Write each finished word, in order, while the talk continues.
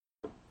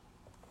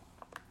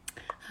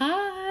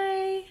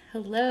Hi,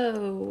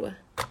 hello,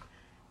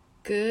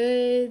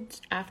 good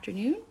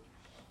afternoon.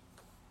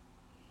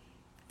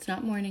 It's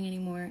not morning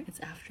anymore, it's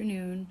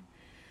afternoon.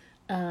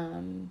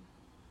 Hi,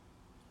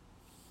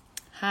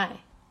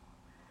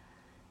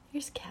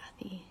 there's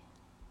Kathy.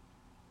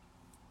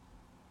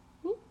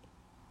 Whoop.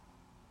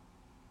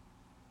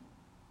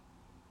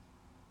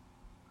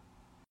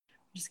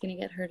 I'm just gonna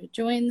get her to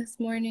join this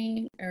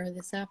morning, or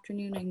this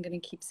afternoon. I'm gonna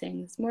keep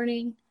saying this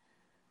morning.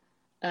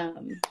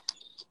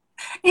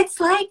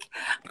 It's like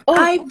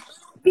I'm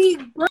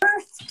being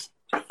birthed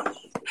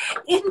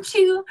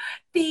into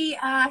the,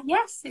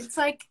 yes, it's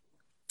like,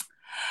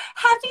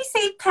 Happy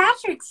St.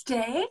 Patrick's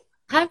Day.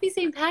 Happy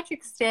St.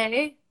 Patrick's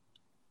Day.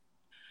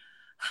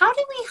 How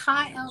do we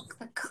hide out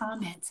the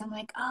comments? I'm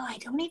like, I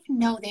don't even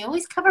know. They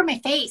always cover my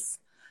face.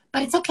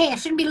 But it's okay. I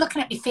shouldn't be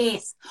looking at my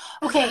face.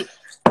 Okay.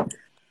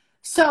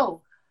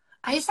 So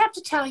I just have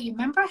to tell you,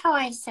 remember how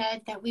I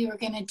said that we were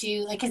going to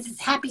do, like, 'cause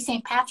it's Happy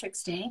St.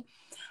 Patrick's Day?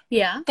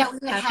 Yeah. That we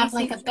would have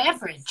like a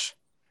beverage.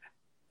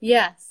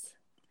 Yes.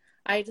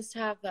 I just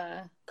have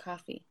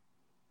coffee.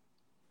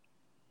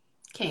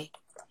 Okay.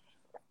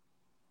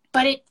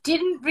 But it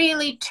didn't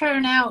really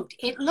turn out.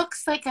 It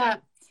looks like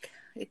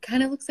It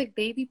kind of looks like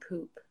baby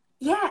poop.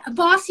 Yeah, a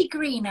mossy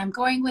green. I'm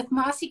going with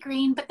mossy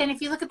green, but then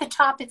if you look at the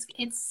top,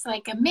 it's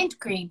like a mint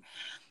green.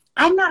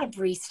 I'm not a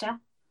barista.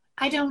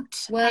 I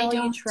don't.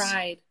 You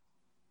tried.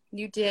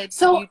 You did.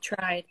 So you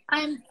tried.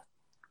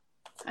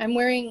 I'm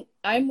wearing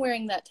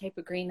that type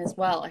of green as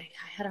well. I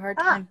had a hard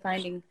time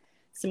finding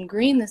some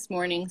green this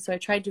morning, so I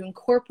tried to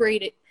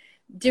incorporate it,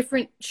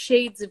 different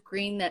shades of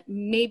green that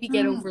maybe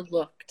get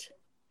overlooked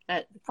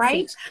at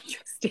St.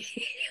 Patrick's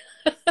Day.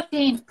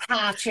 St.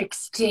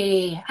 Patrick's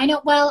Day. I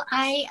know. Well,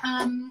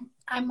 I'm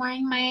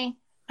wearing my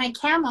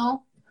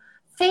camo.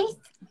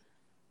 Faith,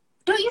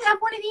 don't you have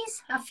one of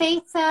these? A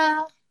Faith?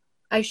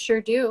 I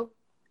sure do.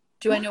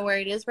 Do I know where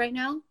it is right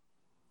now?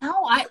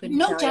 No,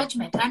 no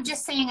judgment. I'm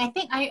just saying, I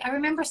think I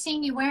remember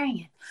seeing you wearing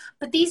it.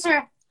 But these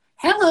are,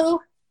 hello.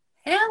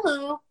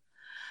 So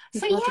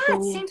yeah,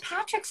 it's St.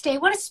 Patrick's Day.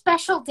 What a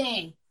special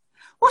day.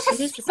 What a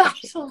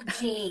special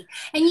day.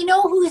 And you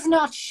know who's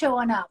not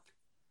showing up?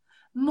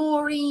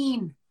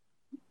 Maureen.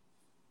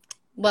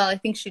 Well, I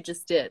think she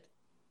just did.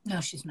 No,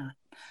 she's not.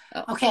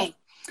 Oh. Okay.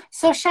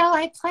 So shall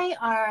I play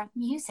our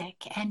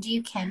music and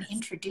you can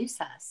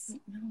introduce us? I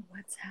don't know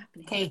what's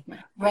happening. Okay.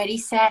 Ready,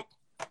 set.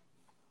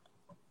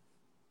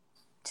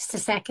 Just a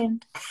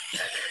second.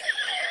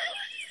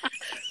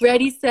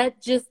 Ready, set,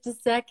 just a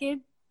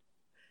second.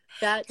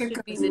 That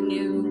should be the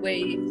new way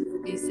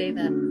you say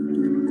that.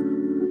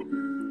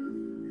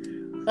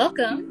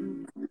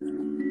 Welcome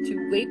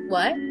to Wait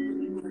What?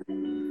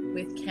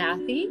 With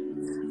Kathy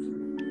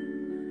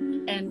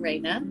and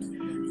Raina,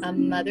 a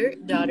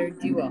mother-daughter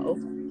duo.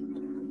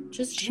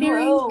 Just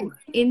sharing an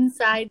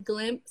inside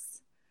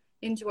glimpse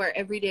into our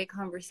everyday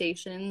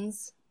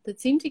conversations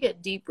that seem to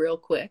get deep real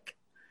quick.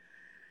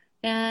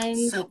 And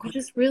we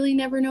just really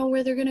never know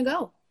where they're going to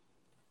go.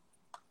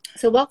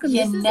 So welcome.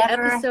 This is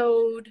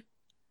episode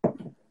 5?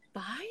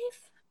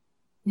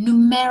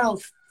 Numero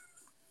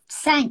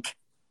 5.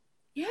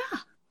 Yeah.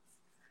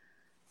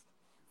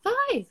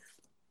 5.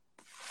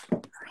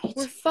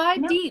 We're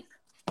 5 deep.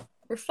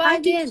 We're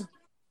 5 in.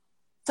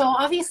 So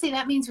obviously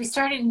that means we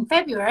started in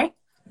February.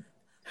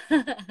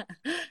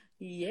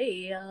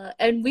 Yeah.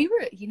 And we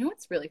were, you know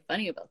what's really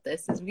funny about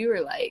this is we were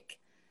like,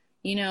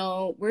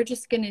 we're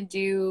just going to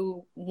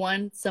do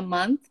once a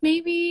month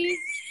maybe.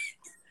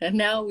 And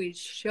now we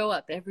show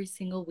up every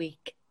single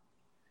week.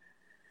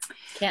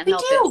 Can't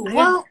help it.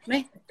 Well,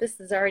 this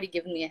has already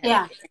given me a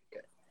headache.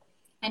 Yeah.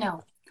 I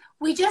know.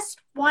 We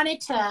just wanted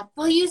to,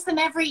 we'll use them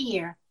every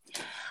year.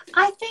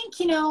 I think,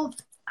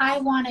 I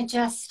want to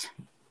just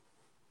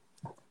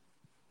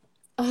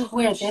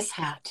wear this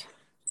hat.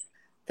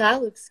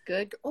 That looks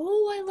good.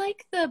 Oh, I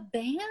like the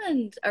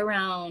band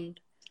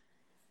around.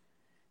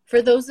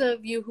 For those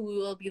of you who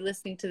will be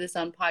listening to this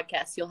on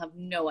podcast, you'll have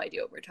no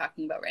idea what we're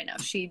talking about right now.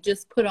 She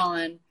just put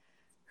on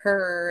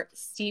her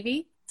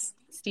Stevie's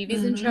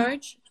in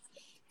charge.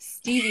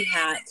 Stevie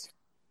hat.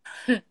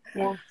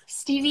 Yeah.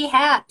 Stevie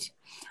hat.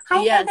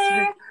 Hi, yes,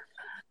 Heather.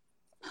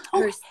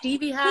 Her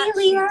Stevie hat.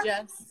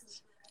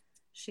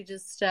 She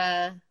just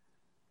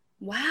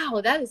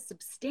wow, that is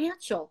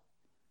substantial.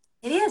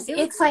 It is.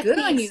 It's like good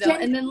on you though.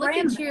 And then look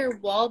at your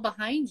wall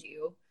behind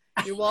you.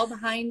 Your wall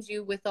behind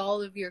you with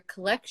all of your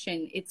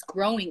collection. It's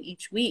growing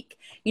each week.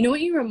 You know what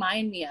you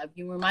remind me of?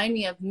 You remind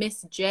me of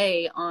Miss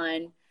J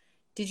on,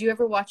 did you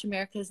ever watch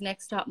America's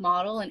Next Top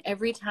Model? And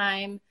every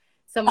time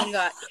someone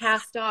got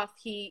cast off,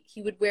 he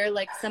would wear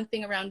like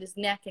something around his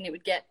neck and it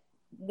would get,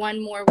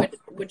 one more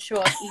would show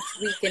up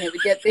each week and it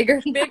would get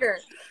bigger and bigger.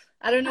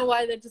 I don't know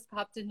why that just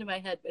popped into my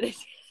head, but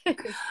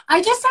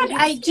I just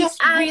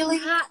really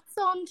hats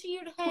onto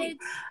your head.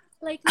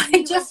 Like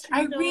I just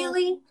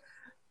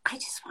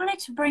wanted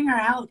to bring her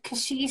out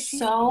because she's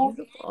so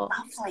beautiful.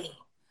 Lovely.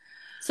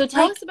 So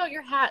tell us about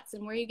your hats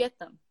and where you get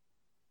them.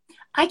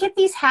 I get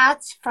these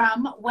hats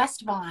from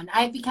West Vaughan.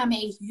 I've become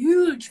a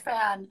huge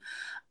fan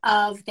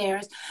of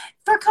theirs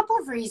for a couple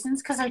of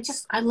reasons, because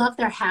I love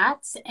their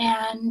hats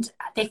and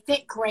they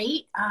fit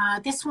great.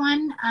 This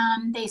one,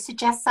 they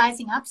suggest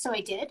sizing up, so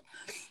I did.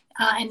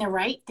 And they're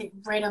right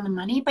on the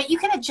money, but you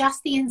can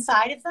adjust the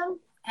inside of them,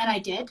 and I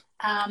did.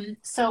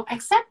 So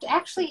except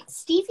actually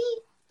Stevie,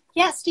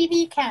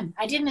 you can.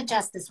 I didn't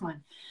adjust this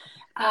one.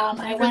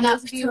 I For went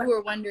those up of you to who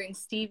are wondering,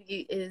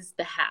 Stevie is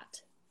the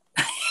hat.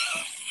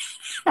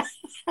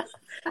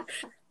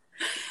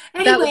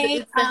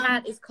 Anyway, the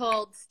hat is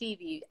called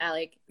Stevie,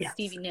 like yes.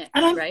 Stevie Nicks,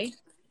 And right?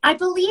 I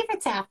believe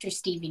it's after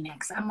Stevie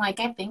Nicks. I'm like,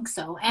 I think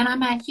so. And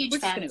I'm a huge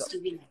fan of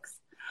Stevie Nicks.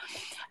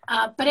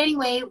 But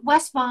anyway,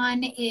 West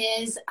Vaughan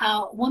is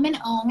a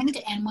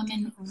woman-owned and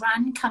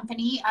women-run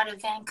company out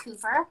of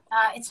Vancouver.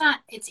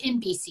 It's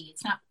in BC.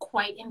 It's not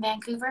quite in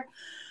Vancouver.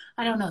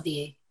 I don't know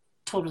the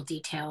total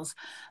details,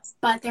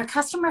 but their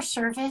customer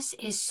service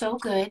is so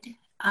good.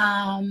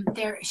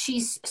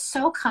 She's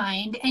so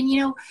kind,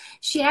 and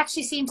she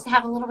actually seems to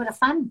have a little bit of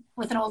fun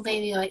with an old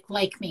lady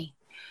like me.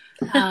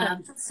 Yeah,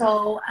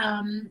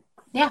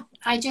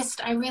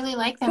 I really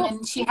like them. Cool.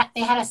 And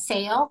they had a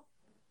sale,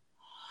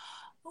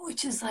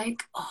 which is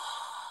like,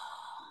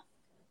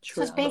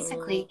 so it's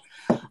basically,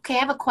 okay, I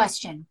have a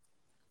question.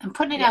 I'm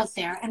putting it out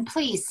there, and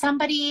please,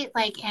 somebody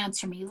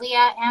answer me.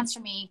 Leah, answer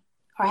me,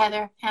 or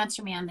Heather,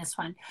 answer me on this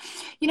one.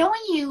 When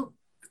you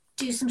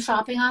do some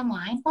shopping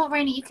online, well,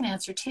 Raina, you can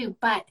answer too,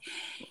 but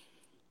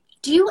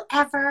do you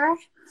ever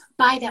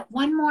buy that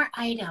one more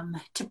item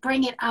to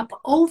bring it up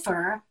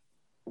over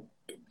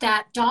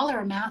that dollar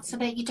amount so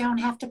that you don't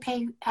have to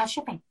pay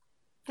shipping?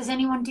 Does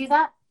anyone do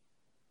that?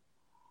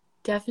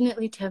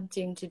 Definitely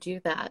tempting to do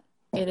that.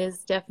 It is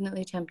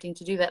definitely tempting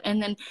to do that.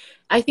 And then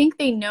I think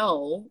they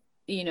know,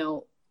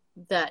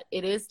 that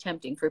it is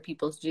tempting for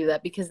people to do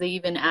that, because they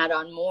even add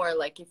on more.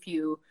 Like if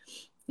you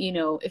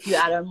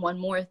add on one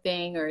more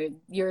thing, or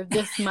you're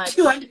this much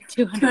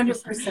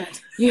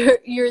 200%,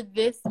 you're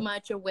this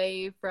much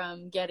away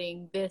from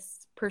getting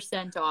this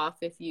 % off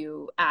if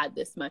you add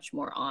this much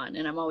more on.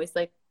 And I'm always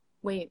like,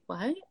 wait,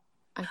 what?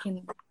 I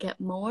can get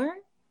more,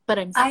 but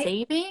I'm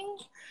saving?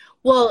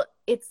 Well,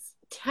 it's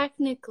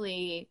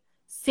technically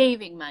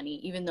saving money,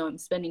 even though I'm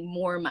spending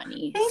more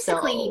money.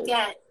 Basically, you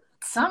get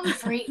some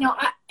free,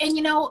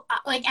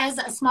 as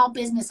a small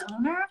business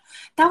owner,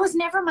 that was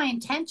never my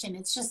intention.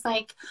 It's just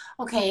like,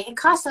 okay, it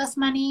costs us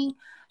money.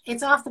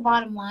 It's off the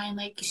bottom line.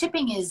 Like,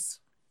 shipping is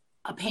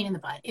a pain in the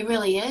butt. It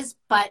really is,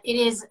 but it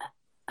is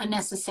a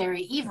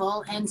necessary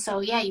evil. And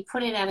so, you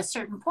put it at a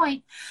certain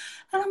point,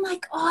 and I'm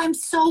like, oh, I'm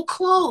so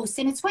close.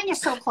 And it's when you're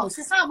so close.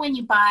 It's not when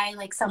you buy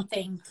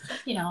something,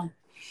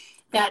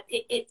 that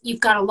you've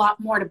got a lot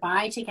more to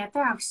buy to get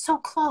there. I was so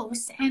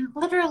close. And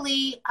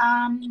literally,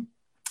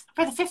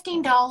 for the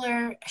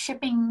 $15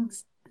 shipping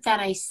that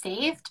I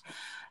saved,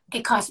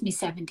 it cost me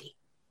 $70.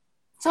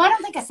 So I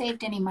don't think I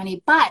saved any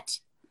money, but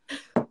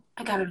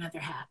I got another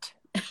hat.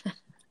 It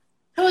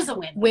was a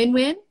win.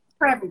 Win-win?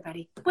 For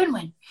everybody.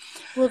 Win-win.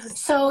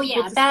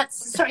 That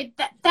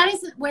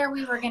isn't where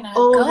we were going to go.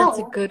 Oh, that's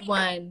a good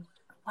one.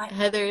 What?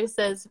 Heather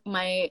says,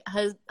 my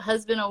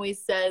husband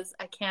always says,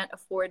 I can't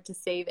afford to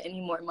save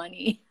any more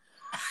money.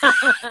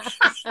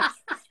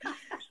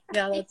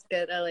 Yeah, that's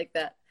good. I like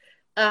that.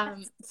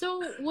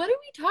 So what are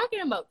we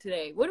talking about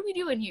today? What are we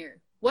doing here?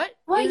 What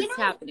is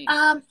happening?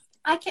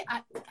 I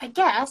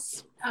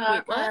guess.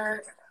 Wait,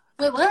 what?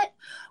 Wait, what?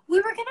 We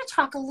were going to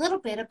talk a little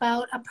bit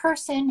about a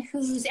person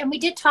and we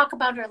did talk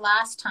about her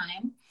last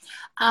time,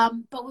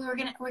 but we're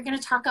gonna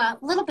talk a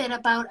little bit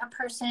about a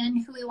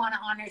person who we want to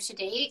honor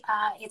today.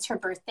 It's her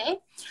birthday.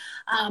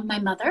 My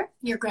mother,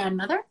 your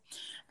grandmother.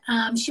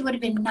 She would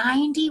have been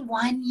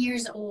 91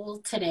 years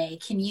old today.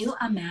 Can you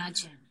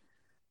imagine?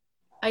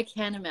 I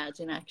can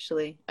imagine,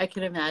 actually. I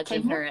can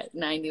imagine her at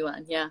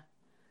 91. Yeah.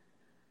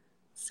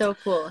 So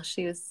cool.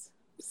 She was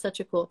such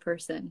a cool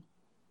person.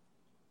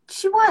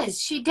 She was.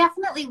 She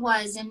definitely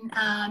was. And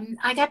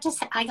I got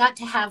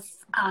to have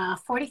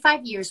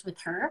 45 years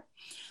with her.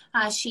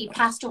 She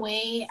passed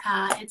away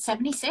at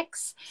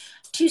 76,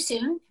 too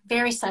soon,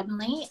 very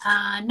suddenly,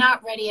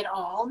 not ready at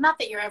all. Not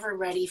that you're ever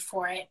ready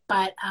for it,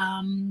 but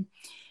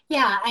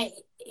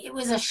it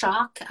was a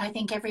shock. I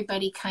think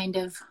everybody I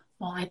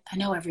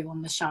know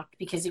everyone was shocked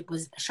because it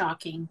was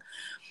shocking.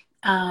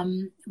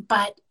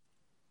 But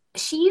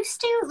she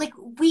used to,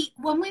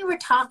 when we were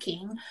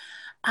talking,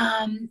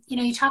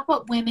 you talk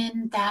about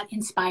women that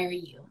inspire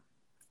you.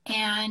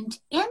 And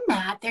in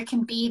that, there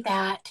can be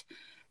that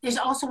there's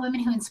also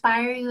women who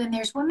inspire you, and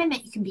there's women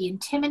that you can be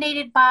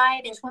intimidated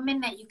by. There's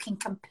women that you can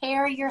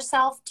compare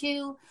yourself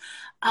to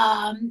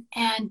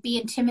and be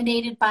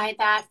intimidated by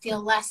that,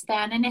 feel less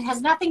than. And it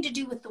has nothing to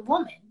do with the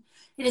woman.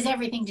 It has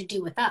everything to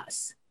do with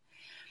us.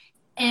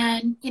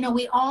 And,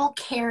 we all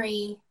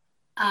carry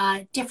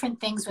different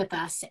things with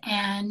us.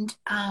 And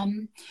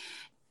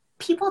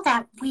people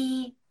that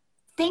we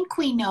think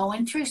we know,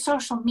 and through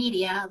social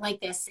media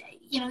like this,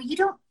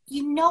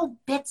 you know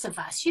bits of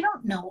us. You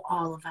don't know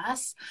all of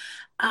us.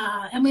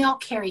 And we all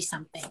carry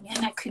something.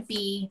 And that could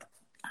be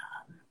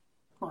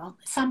well,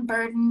 some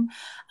burden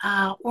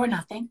or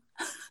nothing.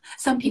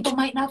 Some people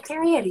might not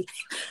carry anything.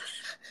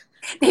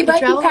 They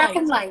might be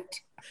packing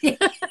light.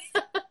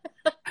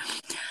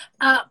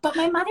 But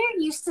my mother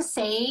used to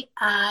say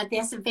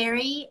this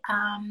very,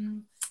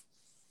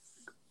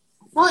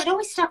 well, it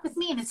always stuck with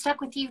me, and it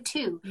stuck with you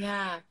too.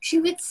 Yeah. She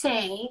would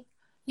say,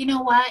 you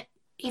know what?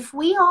 If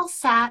we all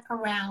sat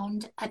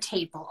around a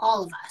table,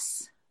 all of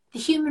us, the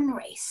human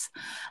race,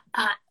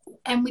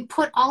 and we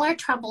put all our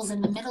troubles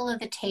in the middle of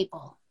the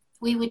table,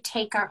 we would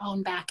take our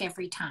own back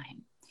every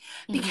time,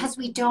 because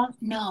we don't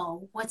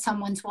know what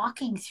someone's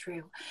walking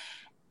through.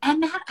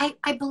 And that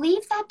I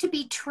believe that to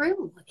be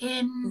true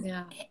in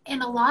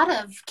a lot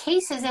of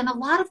cases, and a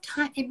lot of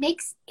time it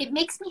makes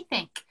me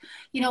think,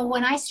 you know,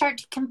 when I start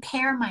to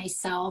compare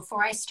myself,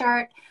 or I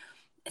start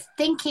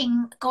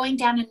thinking, going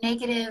down a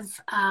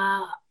negative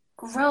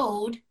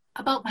road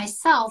about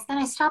myself, then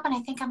I stop and I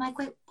think, I'm like,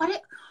 what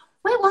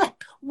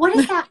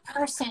is that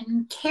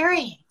person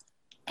carrying?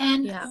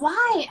 And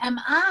why am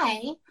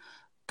I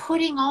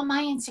putting all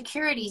my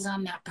insecurities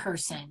on that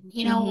person?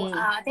 You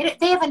know,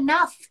 they have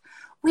enough.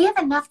 We have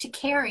enough to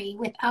carry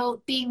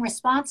without being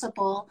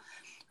responsible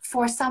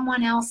for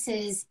someone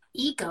else's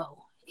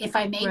ego, if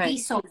I may be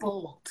so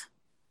bold.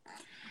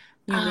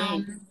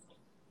 Right?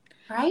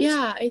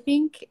 Yeah, I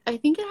think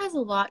it has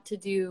a lot to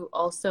do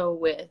also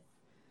with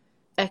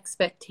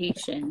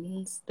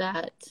expectations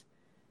that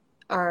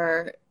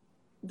are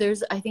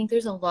I think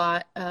there's a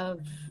lot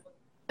of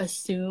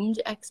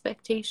assumed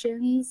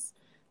expectations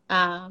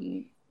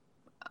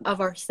of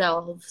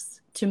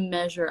ourselves to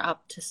measure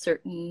up to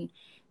certain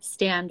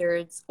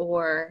standards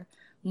or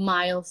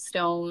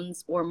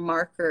milestones or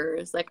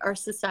markers. Like, our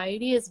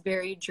society is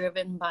very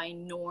driven by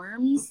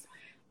norms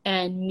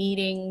and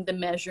meeting the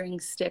measuring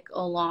stick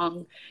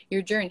along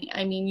your journey.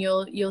 I mean,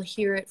 you'll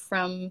hear it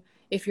from,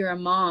 if you're a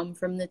mom,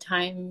 from the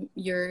time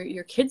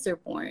your kids are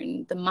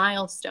born, the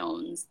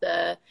milestones,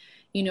 the,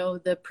 you know,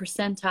 the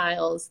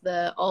percentiles,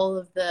 all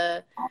of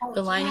the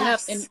lining up,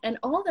 and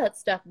all that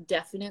stuff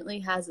definitely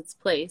has its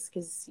place,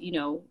 because you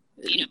know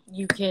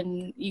you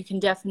can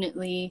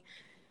definitely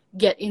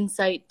get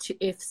insight to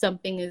if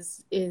something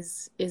is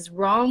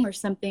wrong, or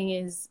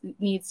something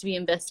needs to be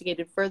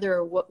investigated further,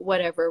 or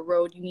whatever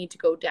road you need to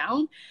go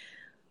down.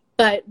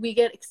 But we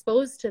get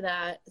exposed to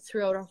that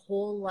throughout our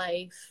whole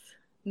life,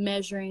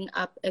 measuring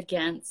up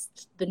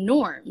against the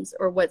norms,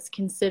 or what's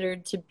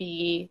considered to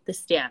be the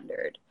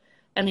standard.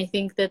 And I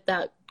think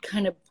that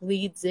kind of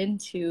bleeds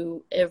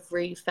into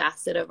every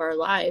facet of our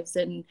lives,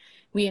 and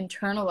we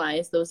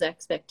internalize those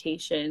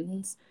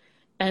expectations.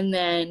 And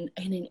then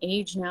in an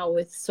age now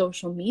with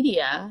social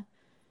media,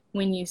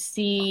 when you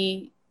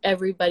see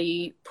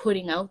everybody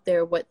putting out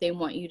there what they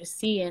want you to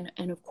see, and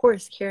of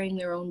course carrying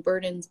their own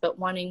burdens, but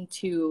wanting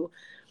to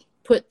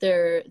put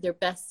their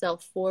best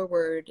self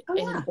forward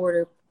in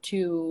order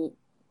to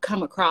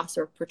come across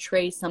or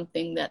portray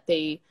something that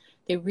they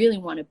really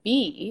want to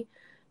be.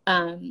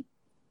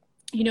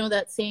 You know,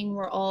 that saying,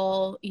 we're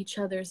all each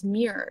other's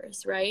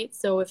mirrors, right?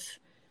 So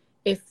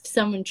if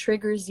someone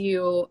triggers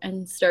you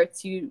and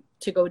starts you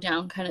to go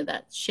down kind of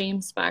that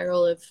shame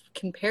spiral of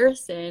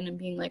comparison, and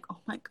being like, oh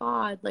my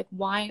God, like,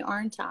 why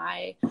aren't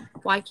I?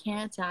 Why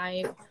can't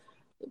I?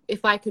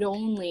 If I could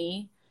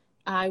only,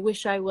 I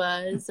wish I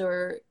was,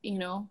 or, you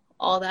know,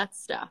 all that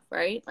stuff,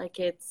 right? Like,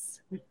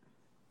 it's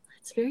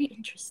very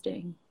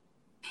interesting.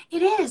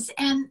 It is.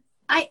 And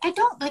I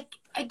don't like,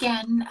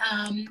 again,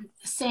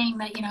 saying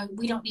that, you know,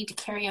 we don't need to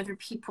carry other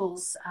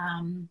people's,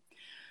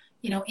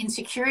 you know,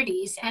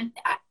 insecurities. And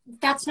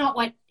that's not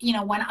what, you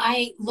know, when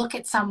I look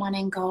at someone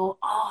and go,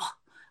 oh,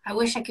 I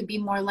wish I could be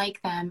more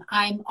like them,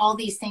 I'm all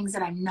these things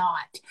that I'm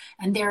not,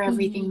 and they're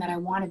everything that I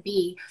want to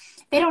be.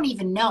 They don't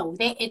even know.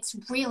 It's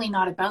really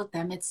not about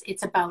them.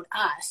 It's about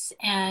us,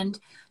 and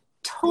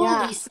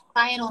totally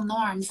societal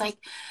norms, like,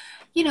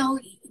 you know,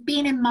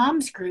 being in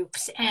moms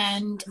groups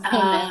and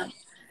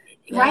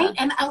right.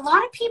 And a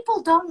lot of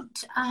people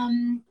don't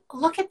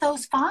look at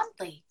those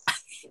fondly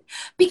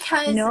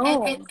because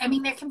I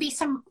mean, there can be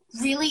some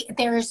really,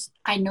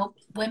 I know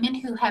women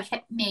who have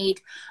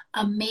made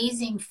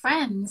amazing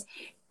friends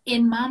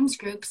in moms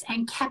groups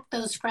and kept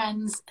those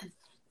friends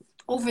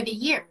over the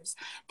years.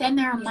 Then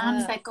there are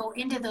moms that go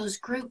into those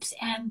groups,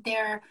 and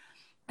they're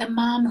the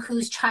mom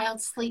whose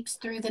child sleeps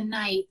through the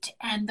night,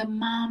 and the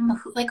mom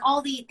who, like,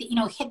 all the you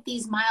know, hit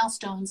these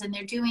milestones, and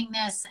they're doing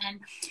this, and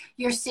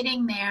you're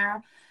sitting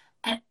there.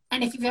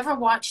 And if you've ever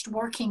watched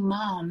Working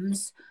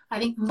Moms, I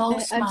think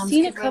most moms, I've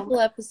seen a couple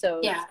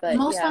episodes. Yeah, but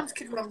most moms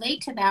could relate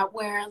to that,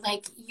 where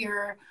like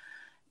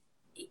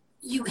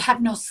you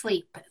have no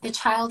sleep, the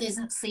child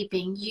isn't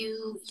sleeping,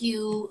 you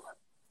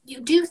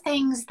do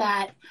things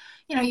that,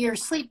 you know, you're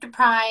sleep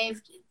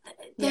deprived.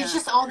 There's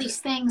just all these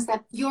things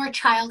that your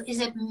child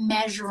isn't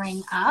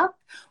measuring up.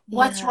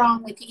 What's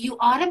wrong with you? You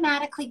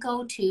automatically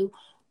go to,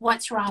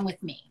 what's wrong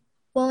with me?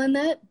 Well, and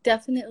that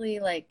definitely,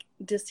 like,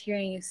 just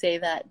hearing you say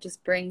that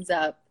just brings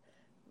up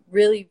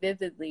really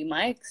vividly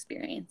my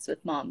experience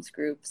with moms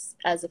groups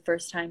as a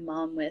first-time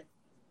mom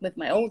with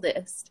my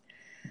oldest.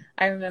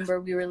 I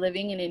remember we were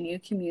living in a new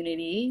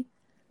community,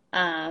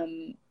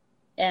 And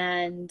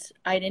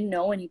I didn't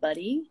know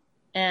anybody,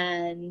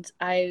 and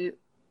I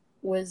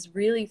was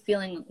really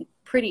feeling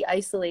pretty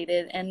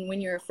isolated. And when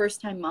you're a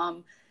first-time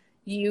mom,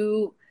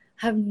 you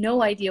have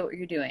no idea what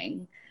you're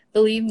doing.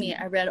 Believe me,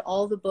 I read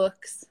all the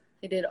books,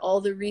 I did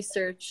all the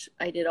research,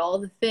 I did all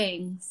the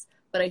things,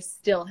 but I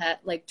still had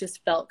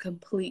just felt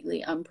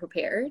completely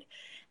unprepared.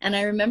 And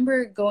I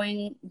remember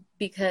going,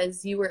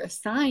 because you were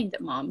assigned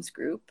a mom's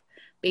group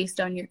based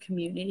on your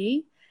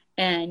community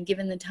and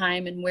given the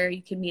time and where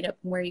you could meet up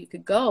and where you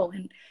could go.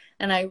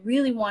 And I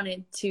really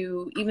wanted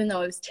to, even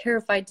though I was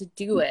terrified to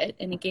do it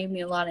and it gave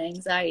me a lot of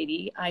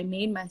anxiety, I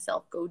made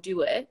myself go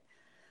do it.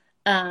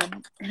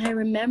 And I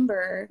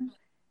remember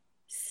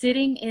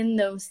sitting in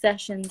those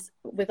sessions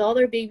with all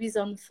their babies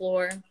on the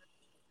floor,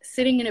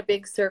 sitting in a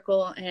big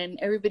circle, and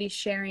everybody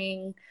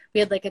sharing. We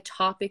had like a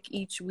topic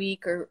each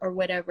week or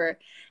whatever,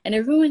 and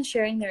everyone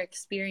sharing their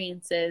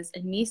experiences,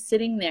 and me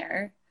sitting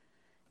there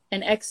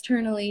and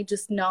externally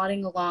just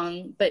nodding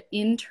along, but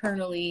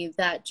internally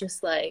that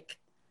just like,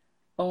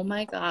 oh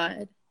my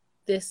God,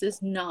 this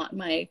is not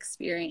my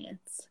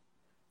experience.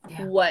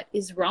 Yeah. What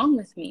is wrong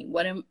with me?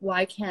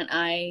 Why can't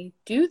I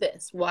do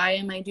this? Why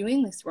am I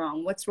doing this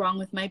wrong? What's wrong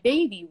with my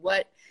baby?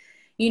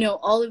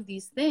 All of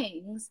these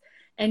things.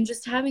 And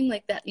just having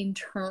like that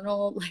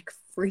internal like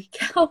freak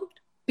out,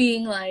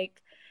 being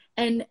like,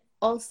 and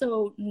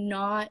also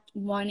not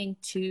wanting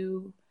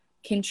to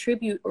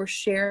contribute or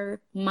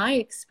share my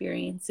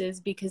experiences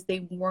because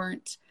they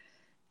weren't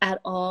at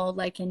all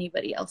like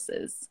anybody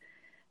else's.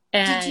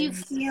 And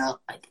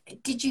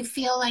did you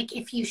feel like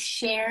if you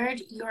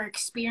shared your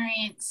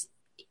experience,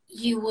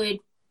 you would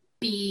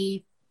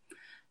be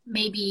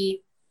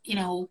maybe,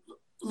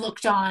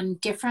 looked on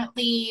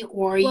differently,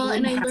 or you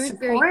wouldn't have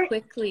support?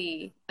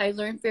 I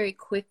learned very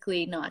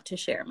quickly not to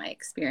share my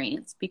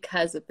experience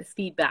because of the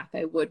feedback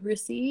I would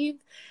receive.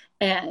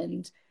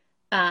 And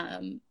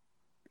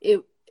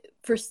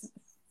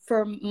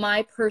for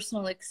my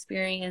personal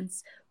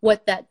experience,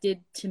 what that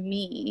did to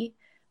me,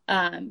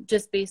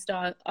 just based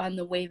on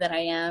the way that I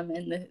am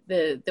and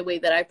the way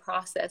that I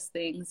process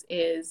things,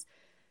 is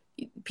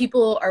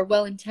people are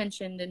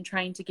well-intentioned in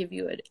trying to give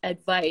you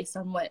advice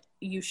on what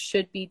you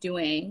should be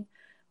doing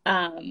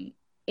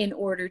in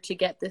order to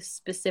get this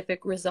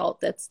specific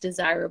result that's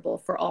desirable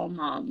for all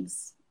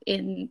moms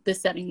in the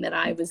setting that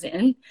I was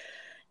in.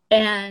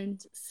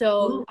 And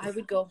so I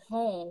would go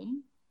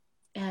home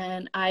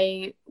and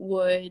I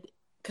would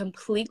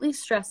completely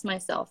stress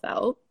myself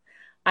out.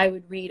 I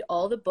would read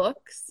all the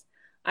books.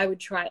 I would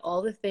try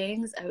all the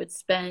things. I would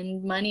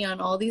spend money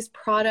on all these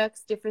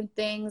products, different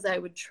things. I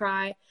would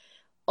try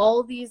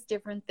all these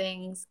different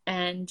things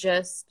and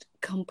just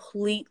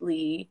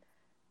completely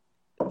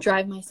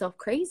drive myself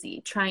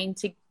crazy trying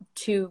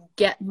to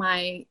get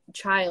my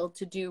child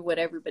to do what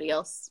everybody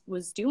else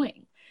was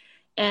doing.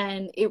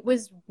 And it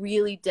was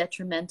really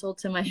detrimental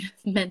to my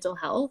mental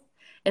health.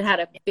 It had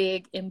a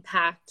big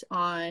impact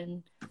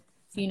on,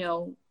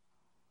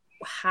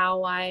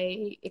 how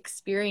I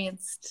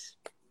experienced,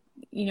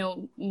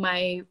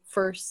 my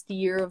first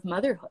year of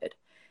motherhood.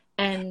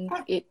 And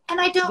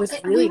was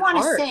really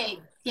hard.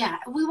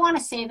 We want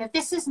to say that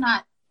this is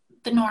not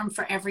the norm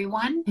for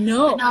everyone.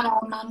 No. Not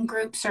all mom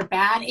groups are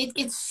bad.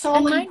 It's so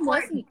and mine important.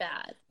 Wasn't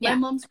bad. Yeah. My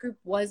mom's group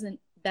wasn't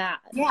bad.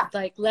 Yeah.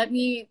 Like, let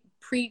me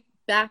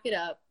back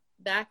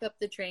up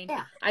the train.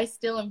 Yeah. I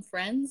still am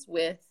friends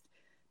with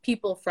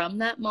people from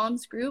that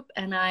mom's group,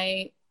 and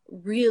I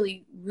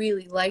really,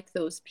 really like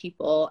those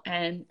people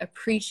and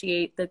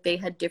appreciate that they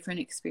had different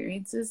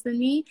experiences than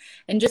me.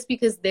 And just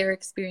because their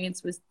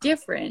experience was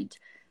different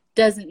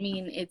doesn't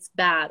mean it's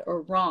bad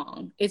or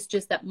wrong. It's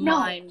just that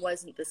mine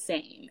wasn't the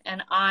same.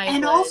 And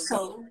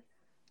also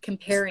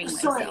comparing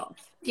myself.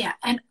 Yeah,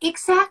 and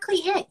exactly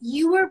it.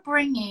 You were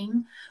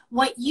bringing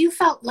what you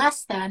felt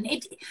less than.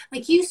 It,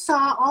 like, you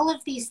saw all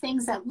of these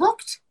things that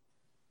looked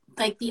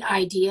like the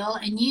ideal,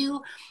 and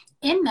you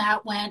in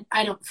that went,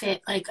 I don't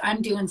fit, like,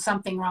 I'm doing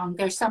something wrong.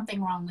 There's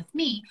something wrong with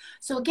me.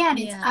 So again,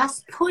 it's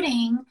us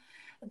putting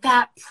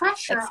that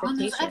pressure on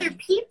those other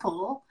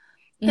people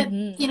that,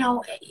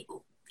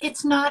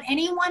 it's not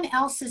anyone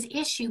else's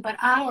issue but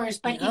ours.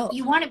 But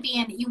you want to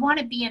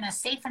be in a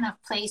safe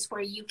enough place where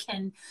you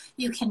can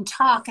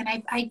talk. And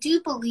I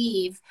do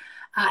believe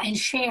and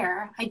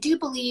share. I do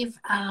believe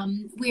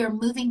we are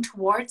moving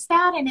towards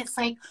that. And it's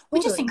like,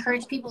 we just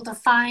encourage people to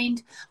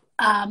find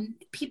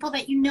people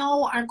that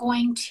are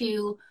going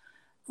to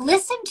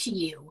listen to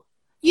you.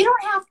 You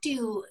don't have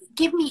to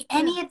give me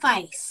any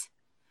advice.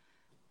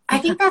 I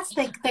think that's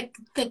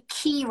the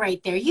key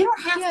right there. You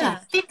don't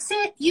have to fix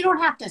it. You don't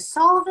have to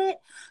solve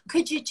it.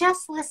 Could you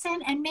just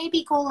listen and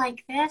maybe go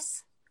like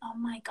this? Oh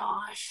my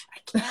gosh, I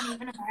can't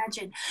even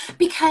imagine.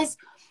 Because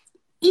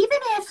even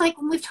if, like,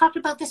 we've talked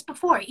about this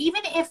before,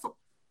 even if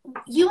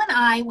you and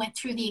I went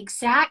through the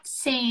exact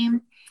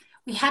same,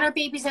 we had our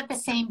babies at the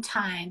same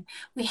time,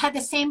 we had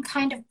the same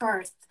kind of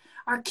birth,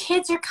 our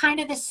kids are kind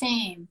of the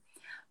same,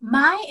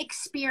 my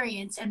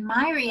experience and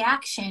my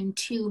reaction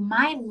to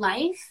my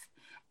life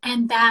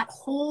and that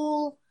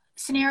whole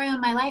scenario in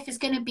my life is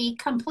going to be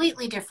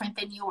completely different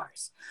than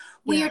yours.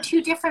 We are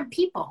two different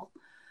people.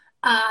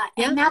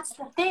 And that's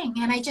the thing.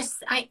 And I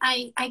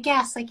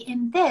guess like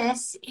in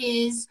this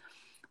is,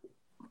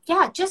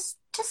 just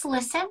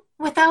listen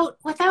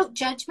without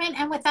judgment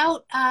and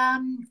without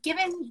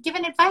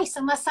giving advice,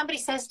 unless somebody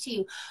says to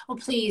you, oh,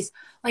 please,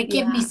 like,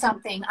 give me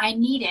something. I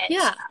need it.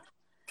 Yeah.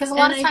 Because a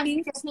lot of times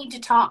you just need to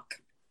talk.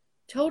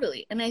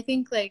 Totally. And I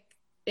think like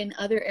in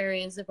other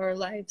areas of our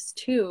lives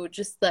too,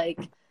 just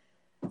like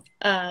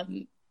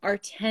our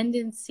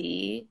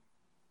tendency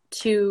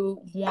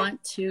to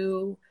want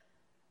to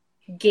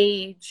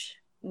gauge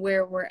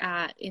where we're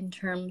at in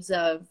terms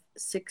of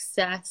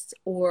success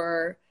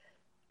or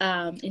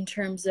in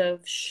terms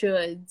of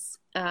shoulds,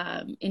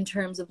 in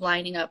terms of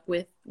lining up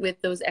with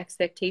those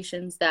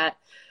expectations that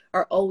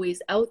are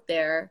always out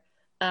there,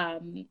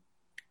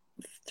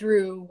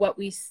 through what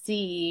we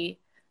see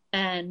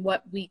and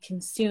what we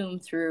consume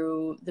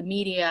through the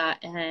media,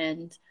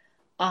 and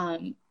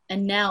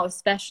now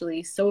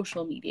especially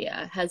social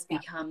media has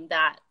become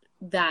that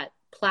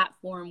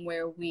platform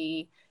where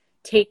we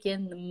take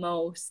in the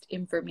most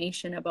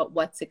information about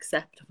what's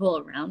acceptable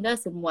around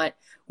us and what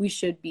we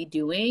should be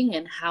doing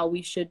and how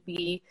we should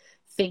be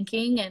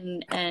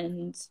thinking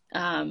and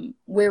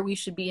where we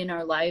should be in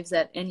our lives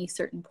at any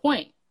certain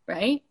point,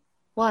 right?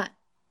 What?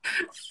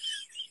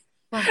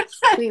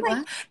 Wait,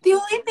 what? The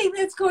only thing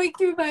that's going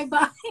through my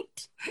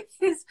mind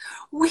is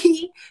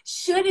we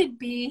shouldn't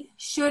be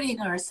shooting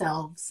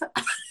ourselves.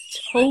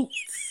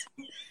 Totes.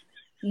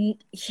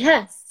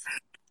 Yes.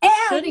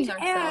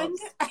 And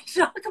I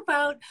talk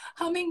about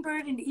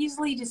hummingbird and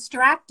easily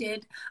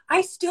distracted.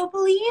 I still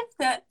believe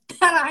that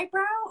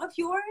eyebrow of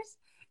yours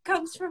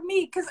comes from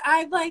me, because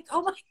I'm like,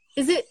 oh my.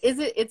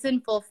 It's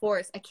in full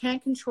force. I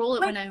can't control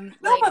it when I'm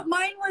no, but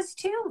mine was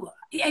too.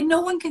 And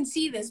no one can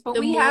see this, but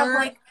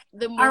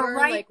the more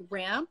like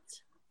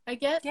ramped I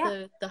get,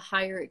 the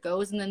higher it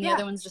goes. And then the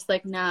other one's just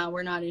like, nah,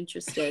 we're not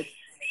interested.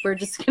 We're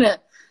gonna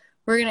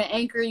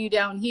anchor you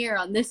down here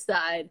on this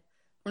side.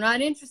 We're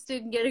not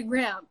interested in getting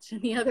ramped.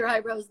 And the other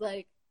eyebrow's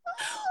like,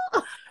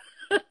 oh.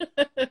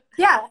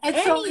 Yeah. And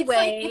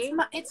anyway,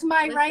 so it's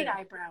my right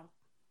eyebrow.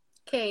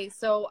 Okay,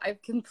 so I've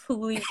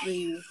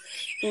completely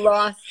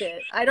lost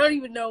it. I don't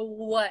even know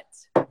what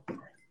I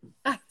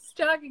was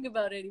talking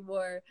about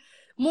anymore.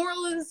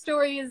 Moral of the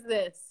story is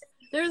this.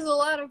 There's a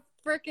lot of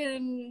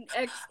freaking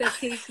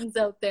expectations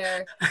out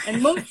there.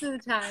 And most of the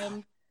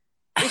time,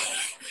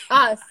 it's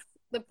us,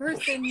 the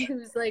person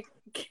who's like,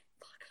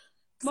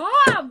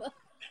 Mom!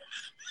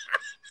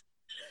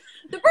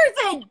 The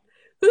person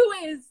who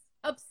is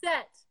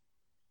upset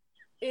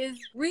is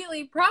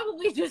really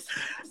probably just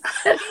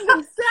upsetting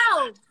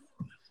themselves.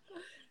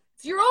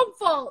 It's your own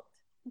fault.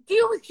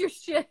 Deal with your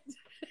shit.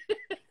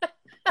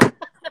 I'm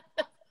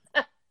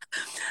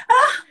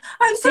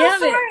so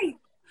sorry.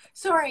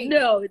 Sorry.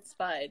 No, it's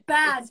fine.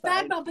 Bad,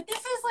 no, but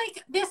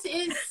this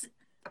is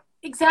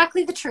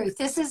exactly the truth.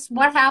 This is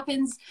what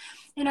happens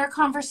in our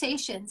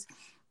conversations.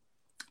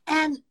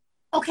 And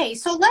okay,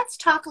 so let's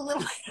talk a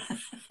little bit.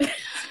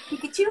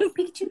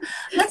 Pikachu.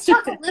 Let's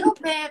talk a little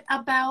bit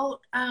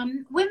about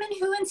women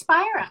who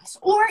inspire us,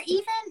 or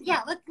even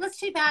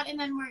let's do that, and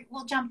then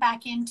we'll jump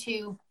back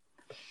into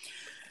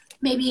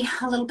maybe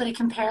a little bit of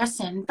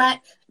comparison. But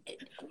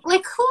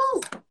like,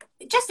 who?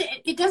 Just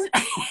it doesn't.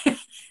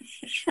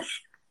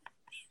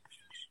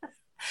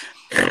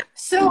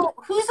 So,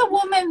 who's a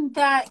woman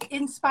that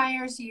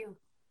inspires you?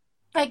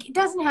 Like, it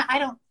doesn't have. I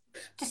don't.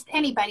 Just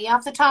anybody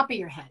off the top of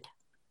your head.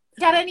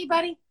 Got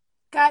anybody?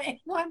 Got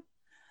anyone?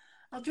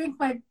 I'll drink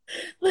my.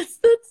 Let's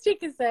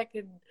take a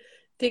second.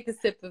 Take a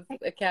sip of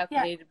a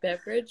caffeinated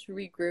beverage.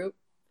 Regroup.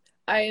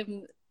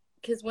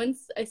 Because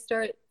once I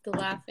start the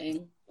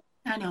laughing.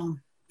 I know.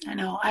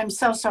 I'm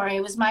so sorry.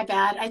 It was my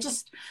bad.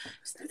 It's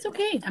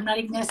okay. I'm not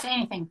even going to say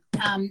anything.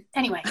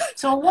 Anyway,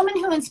 so a woman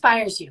who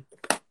inspires you.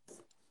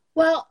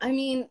 Well, I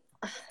mean,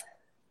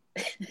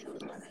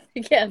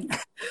 again,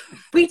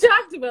 we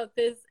talked about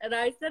this, and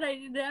I said I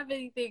didn't have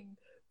anything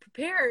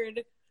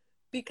prepared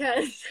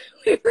because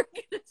we were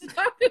going to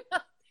talk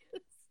about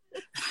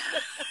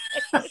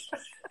this.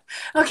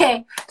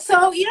 Okay,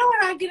 so you know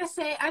what I'm going to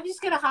say? I'm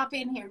just going to hop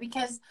in here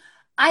because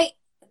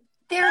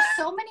there are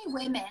so many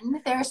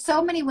women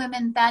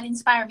that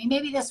inspire me.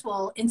 Maybe this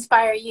will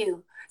inspire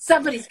you.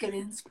 Somebody's going to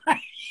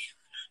inspire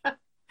you.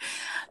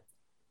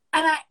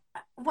 And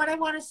what I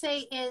want to say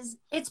is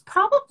it's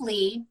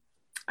probably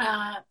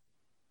a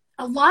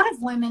lot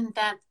of women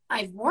that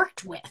I've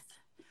worked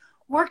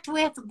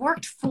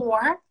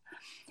for,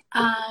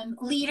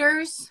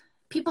 leaders,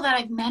 people that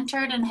I've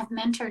mentored and have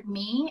mentored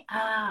me.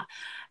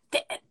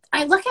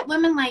 I look at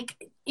women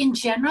like in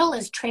general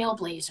as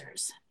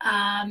trailblazers.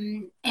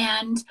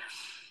 And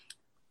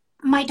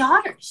my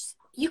daughters,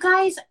 you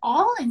guys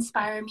all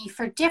inspire me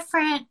for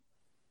different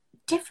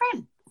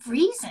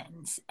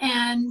reasons.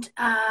 And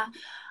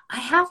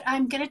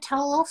I'm going to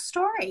tell a little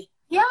story.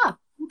 Yeah,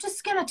 I'm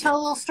just going to tell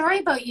a little story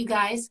about you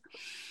guys.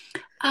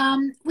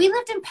 We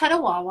lived in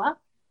Petawawa,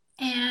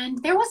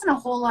 and there wasn't a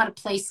whole lot of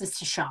places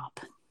to shop.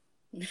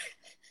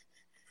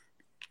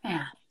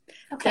 Yeah.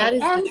 Okay. That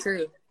is the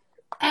truth.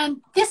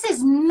 And this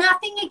is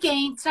nothing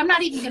against, I'm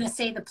not even going to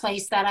say the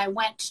place that I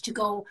went to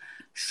go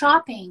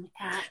shopping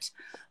at,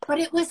 but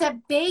it was a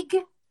big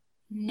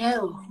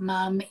no,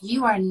 Mom,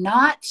 you are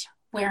not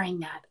wearing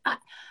that.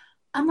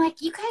 I'm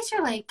like, you guys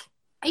are like,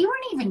 you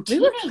weren't even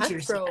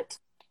teenagers yet.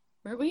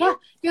 Weren't we? Yeah,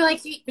 you're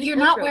like, you're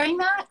not wearing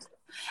that?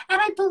 And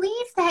I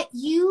believe that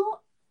you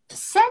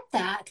said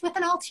that with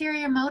an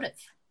ulterior motive.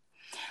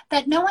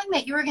 That knowing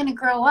that you were going to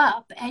grow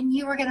up and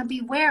you were going to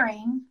be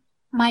wearing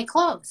my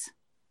clothes.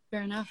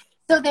 Fair enough.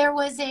 So there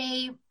was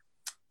I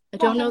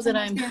don't know that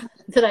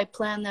I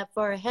planned that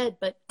far ahead,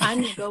 but I'm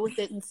going to go with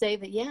it and say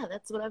that, yeah,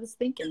 that's what I was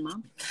thinking,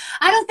 Mom.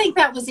 I don't think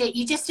that was it.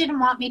 You just didn't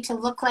want me to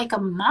look like a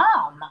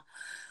mom.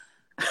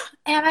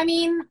 And I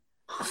mean,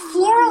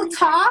 floral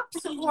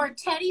tops or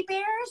teddy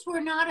bears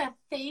were not a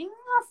thing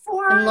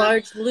for... And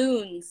large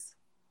loons.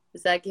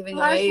 Is that giving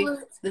away?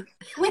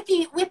 With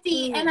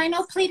the, and I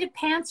know pleated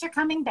pants are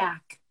coming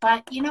back,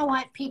 but you know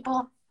what,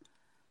 people?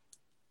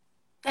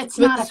 That's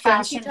not a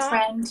fashion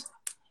trend.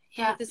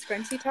 Yeah. The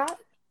scrunchy top?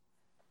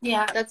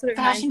 Yeah. That's what it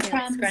reminds me of,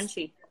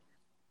 scrunchy.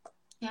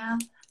 Yeah.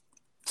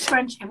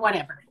 Scrunchy,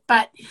 whatever.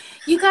 But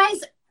you guys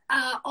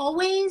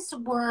always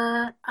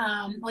were,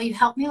 well, you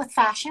helped me with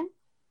fashion.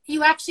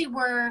 You actually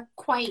were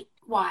quite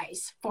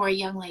wise for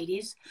young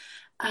ladies.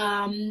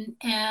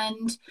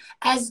 And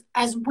as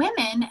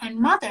women and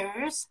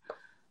mothers,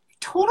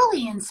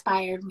 totally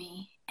inspired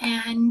me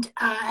and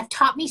have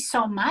taught me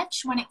so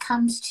much when it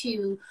comes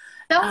to...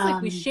 Sounds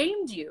like we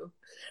shamed you.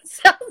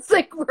 Sounds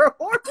like we're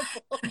horrible.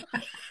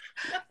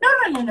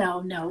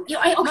 No.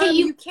 Okay, Mom,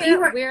 you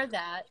can't wear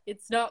that.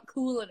 It's not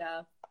cool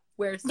enough.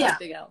 Wear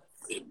something else.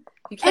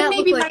 You can't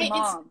look like a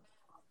mom.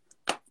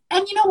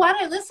 And you know what?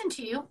 I listened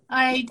to you.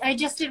 I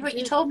just did what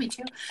you told me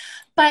to.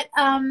 But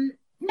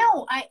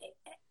no,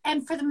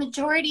 and for the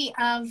majority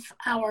of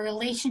our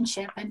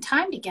relationship and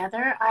time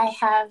together, I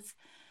have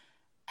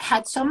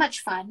had so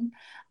much fun.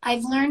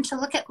 I've learned to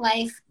look at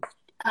life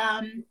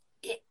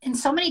in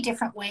so many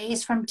different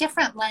ways, from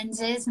different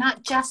lenses,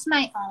 not just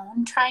my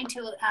own, trying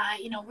to,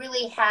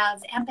 really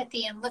have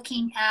empathy and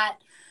looking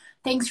at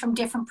things from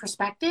different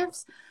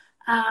perspectives.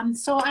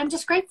 So I'm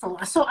just grateful.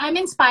 So I'm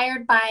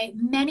inspired by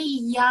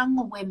many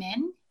young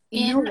women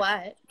in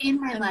my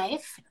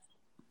life.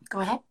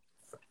 Go ahead.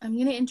 I'm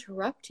going to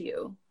interrupt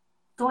you.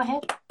 Go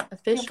ahead.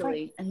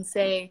 Officially and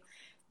say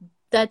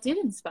that did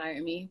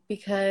inspire me,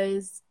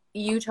 because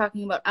you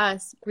talking about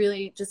us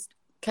really just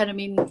kind of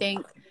made me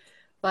think,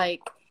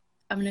 like,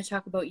 I'm going to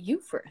talk about you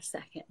for a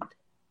second,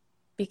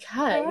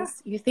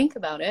 because you think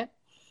about it.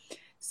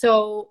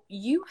 So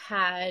you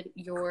had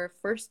your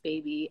first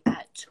baby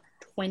at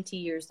 20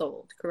 years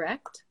old,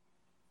 correct?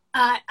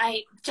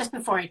 I just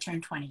before I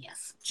turned 20,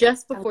 yes.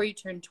 Just before you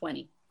turned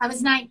 20. I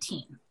was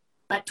 19,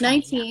 but 20,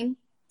 19,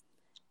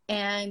 yeah.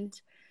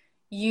 And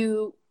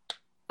you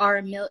were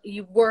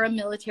a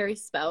military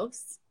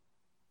spouse.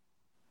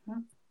 Mm-hmm.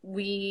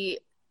 We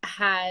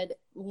had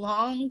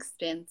long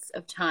stints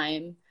of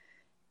time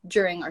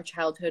during our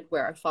childhood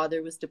where our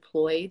father was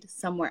deployed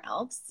somewhere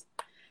else.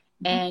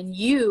 Mm-hmm. And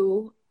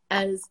you,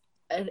 as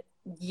a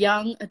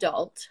young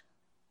adult,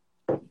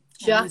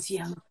 yeah,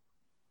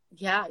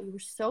 you were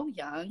so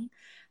young,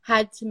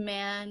 had to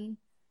man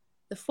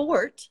the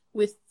fort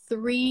with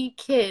 3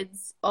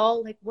 kids,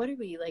 all like, what are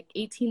we, like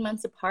 18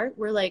 months apart?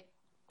 We're like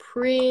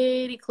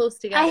pretty close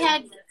together. I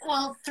had,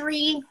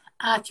 3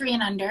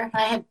 and under.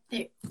 I had,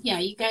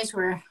 you guys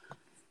were.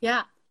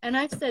 Yeah. And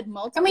I've said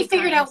multiple And we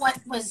figured times,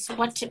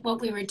 out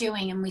what we were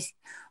doing, and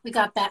we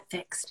got that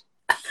fixed.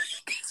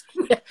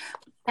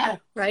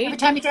 Right? Every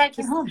time your dad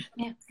came home.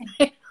 Yeah.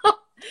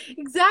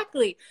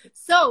 Exactly.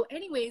 So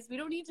anyways, we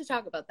don't need to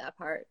talk about that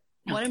part.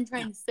 No, what I'm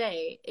trying to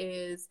say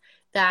is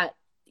that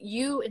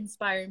you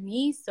inspire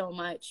me so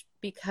much,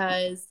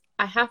 because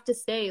I have to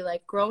say,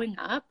 like, growing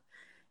up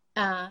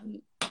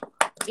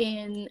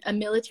in a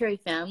military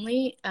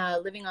family,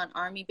 living on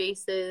army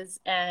bases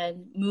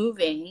and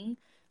moving,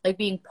 like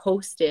being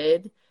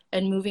posted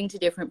and moving to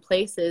different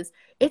places,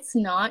 it's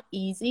not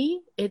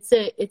easy. It's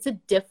a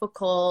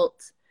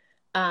difficult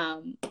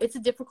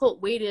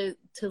way to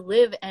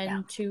live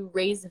and to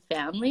raise a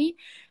family.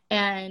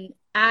 And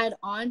add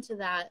on to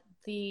that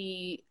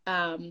the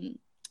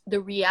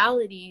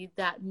reality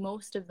that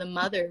most of the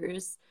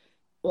mothers,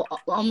 well,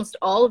 almost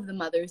all of the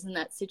mothers in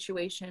that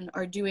situation,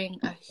 are doing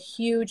a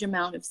huge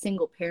amount of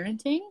single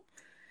parenting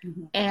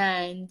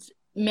and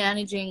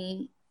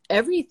managing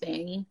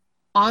everything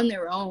on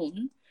their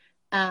own.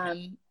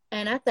 And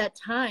at that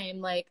time,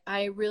 like,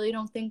 I really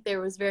don't think there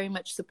was very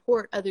much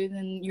support other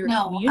than your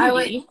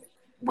community.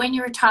 When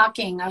you were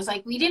talking, I was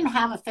like, we didn't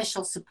have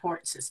official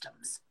support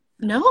systems.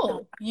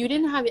 No, you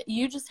didn't have it.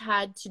 You just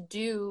had to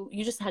do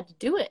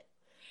it.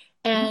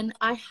 And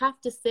I have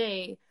to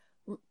say,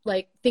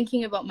 like,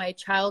 thinking about my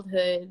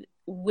childhood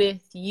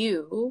with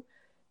you,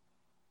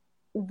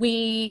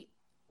 we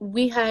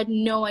had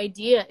no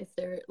idea if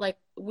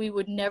we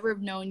would never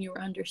have known you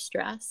were under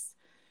stress.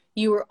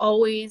 You were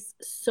always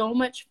so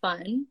much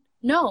fun.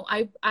 No,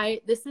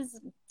 this is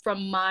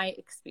from my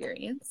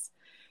experience.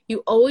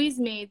 You always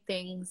made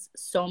things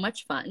so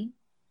much fun.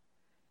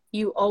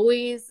 You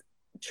always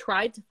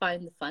tried to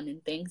find the fun in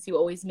things. You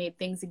always made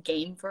things a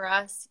game for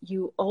us.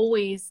 You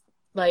always,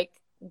 like,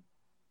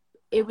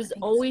 it was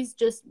always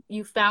just,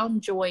 you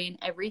found joy in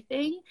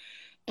everything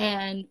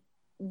and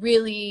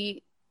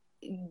really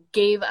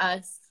gave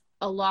us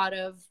a lot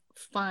of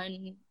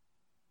fun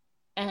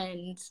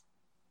and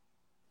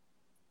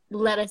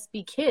let us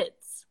be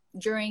kids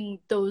during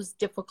those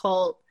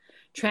difficult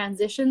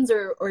transitions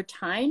or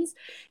times.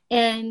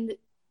 And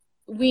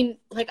we,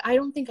 like, I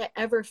don't think I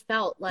ever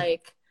felt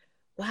like,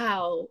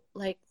 wow,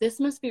 like this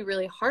must be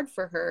really hard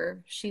for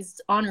her.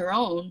 She's on her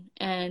own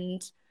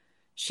and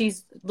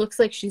she's looks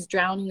like she's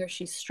drowning or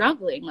she's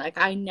struggling. Like,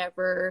 I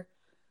never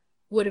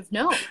would have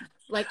known.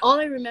 Like, all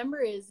I remember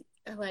is,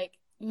 like,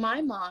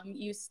 my mom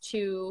used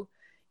to,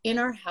 in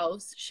our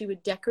house, she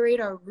would decorate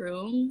our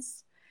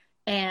rooms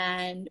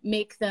and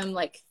make them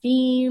like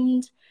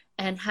themed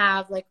and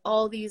have like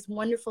all these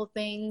wonderful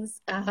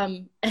things.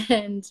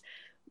 And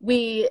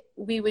we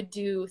would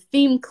do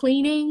theme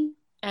cleaning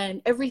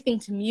and everything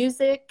to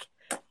music.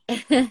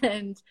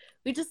 And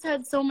we just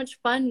had so much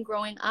fun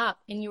growing up.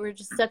 And you were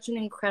just such an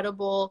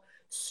incredible,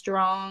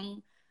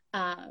 strong,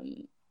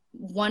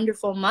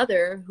 wonderful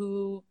mother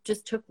who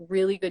just took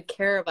really good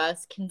care of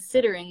us,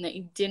 considering that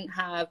you didn't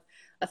have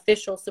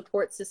official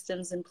support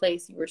systems in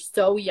place. You were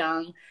so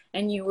young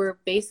and you were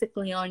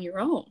basically on your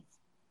own.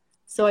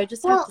 So I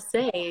just have to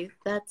say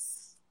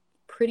that's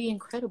pretty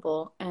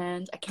incredible.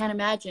 And I can't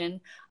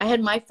imagine. I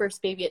had my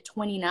first baby at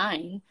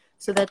 29,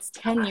 so that's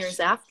 10 years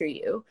after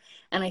you,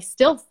 and I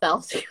still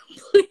felt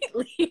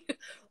completely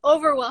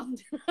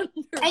overwhelmed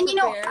and you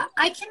know,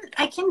 I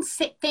can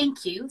say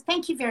thank you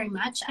very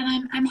much,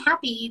 and I'm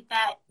happy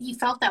that you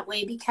felt that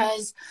way,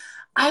 because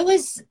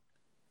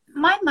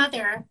my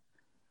mother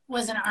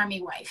was an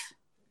Army wife,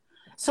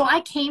 so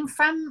I came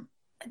from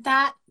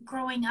that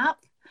growing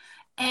up,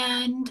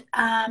 and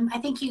I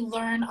think you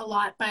learn a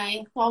lot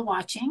while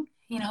watching.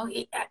 You know,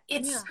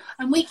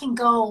 and we can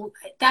go,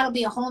 that'll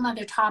be a whole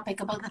nother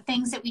topic about the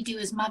things that we do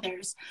as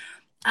mothers,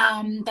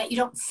 that you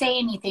don't say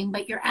anything,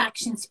 but your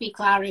actions speak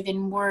louder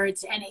than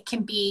words. And it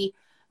can be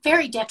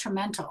very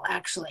detrimental,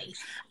 actually.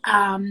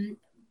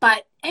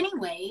 But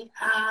anyway,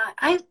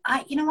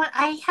 you know what?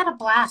 I had a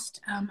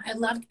blast. I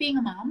loved being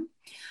a mom.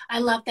 I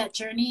loved that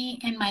journey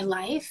in my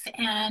life.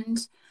 And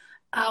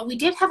we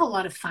did have a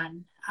lot of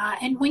fun.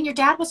 And when your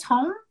dad was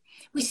home,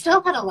 we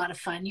still had a lot of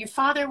fun. Your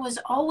father was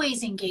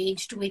always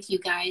engaged with you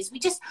guys.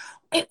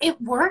 It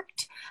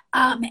worked.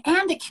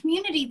 And the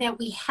community that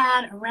we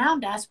had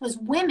around us was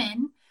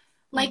women,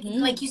 like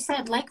you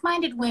said,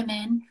 like-minded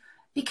women,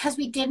 because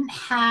we didn't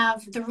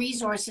have the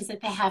resources that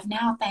they have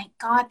now. Thank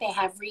God they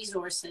have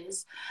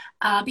resources,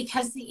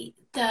 because the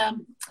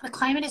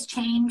climate has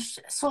changed.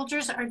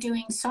 Soldiers are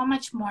doing so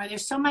much more.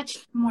 There's so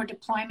much more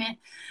deployment.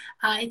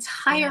 It's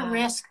higher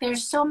risk.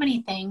 There's so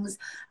many things.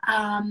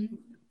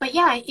 But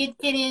yeah, it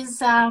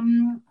is,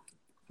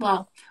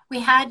 well, we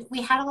had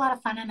a lot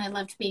of fun, and I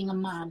loved being a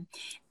mom.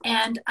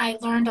 And I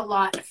learned a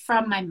lot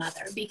from my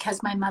mother,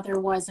 because my mother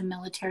was a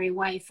military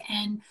wife,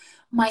 and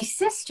my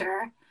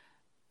sister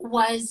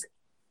was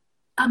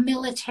a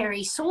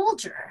military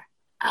soldier.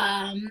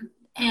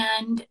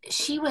 And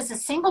she was a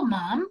single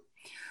mom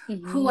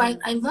who I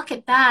look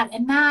at that,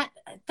 and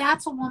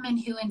that's a woman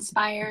who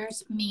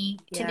inspires me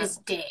to this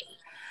day.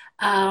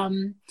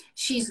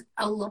 She's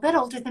a little bit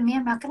older than me.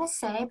 I'm not going to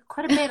say, but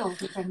quite a bit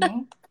older than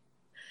me.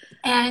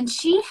 And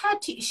she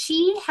had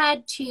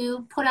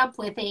to put up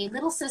with a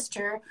little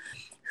sister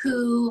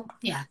who,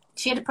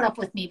 she had to put up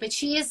with me, but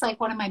she is like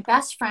one of my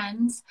best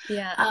friends.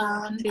 Yeah.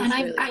 And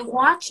I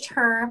watched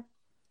her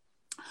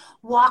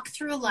walk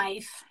through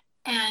life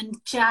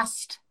and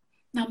just,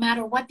 no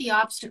matter what the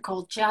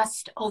obstacle,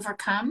 just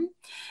overcome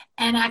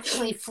and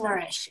actually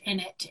flourish in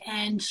it.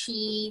 And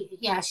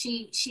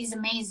she's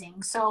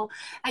amazing. So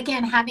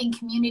again, having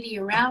community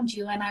around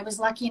you, and I was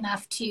lucky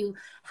enough to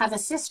have a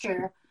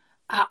sister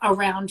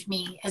around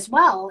me as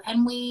well.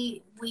 And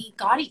we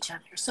got each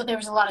other. So there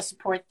was a lot of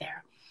support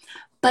there.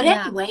 But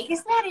anyway,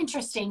 isn't that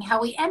interesting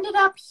how we ended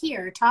up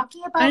here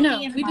talking about, I know,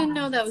 we didn't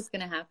know that was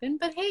going to happen,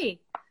 but hey,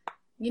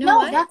 you know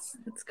what? That's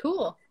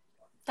cool.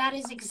 That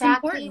is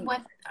exactly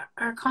what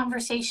our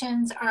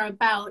conversations are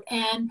about.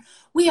 And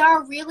we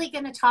are really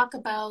going to talk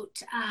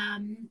about,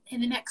 in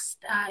the next,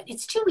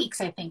 it's 2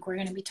 weeks, I think, we're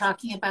going to be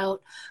talking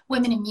about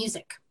women in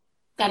music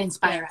that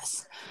inspire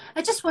us.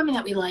 Just women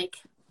that we like.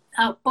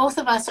 Both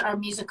of us are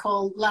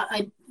musical.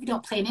 We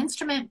don't play an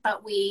instrument,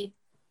 but we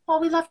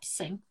love to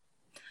sing.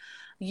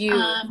 You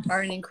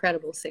are an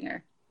incredible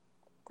singer.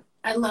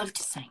 I love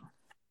to sing.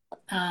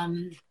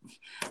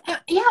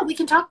 We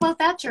can talk about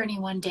that journey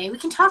one day. We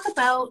can talk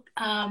about,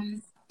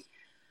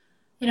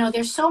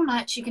 there's so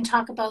much. You can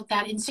talk about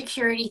that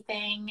insecurity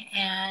thing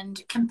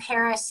and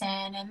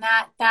comparison. And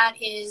that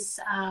is,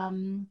 I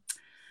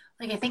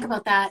think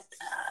about that,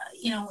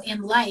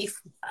 in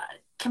life,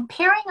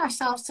 comparing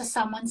ourselves to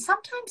someone,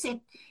 sometimes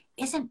it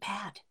isn't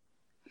bad.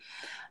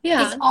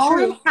 Yeah, it's all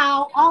in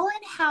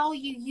how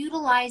you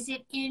utilize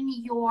it in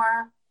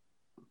your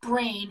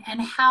brain,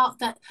 and how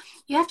that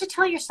you have to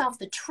tell yourself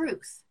the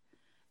truth.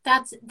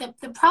 that's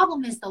the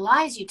problem is the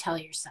lies you tell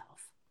yourself.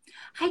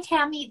 Hi,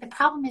 Tammy. The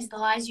problem is the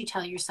lies you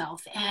tell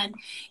yourself. And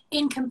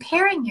in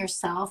comparing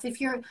yourself, if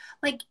you're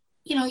like,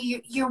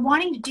 you're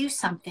wanting to do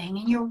something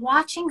and you're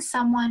watching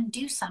someone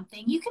do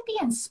something, you can be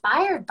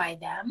inspired by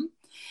them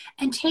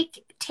and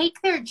take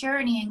their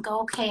journey and go,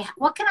 okay,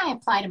 what can I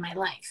apply to my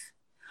life?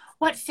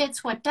 What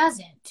fits, what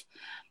doesn't?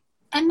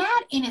 And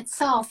that in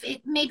itself,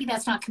 maybe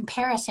that's not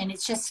comparison.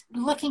 It's just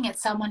looking at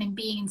someone and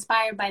being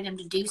inspired by them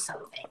to do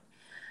something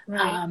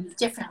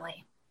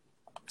differently.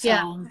 So,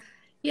 yeah.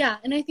 Yeah.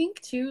 And I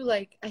think too,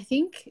 like, I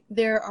think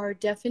there are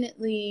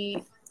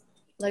definitely,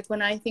 like,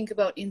 when I think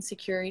about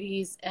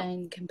insecurities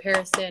and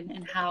comparison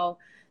and how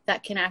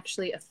that can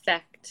actually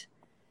affect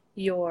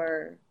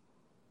your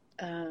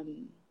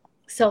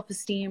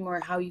self-esteem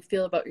or how you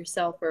feel about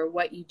yourself or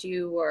what you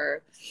do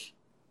or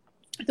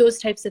those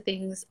types of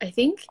things, I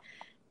think.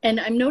 And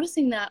I'm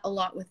noticing that a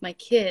lot with my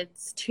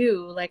kids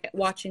too, like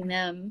watching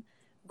them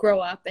grow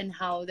up and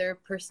how their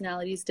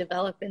personalities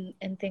develop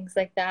and things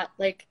like that.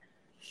 Like,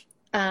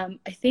 I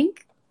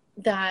think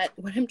that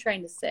what I'm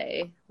trying to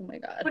say, oh my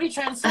God. What are you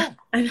trying to say?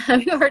 I'm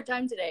having a hard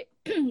time today.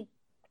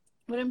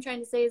 What I'm trying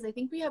to say is I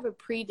think we have a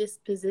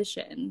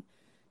predisposition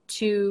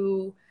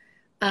to,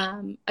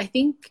 I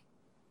think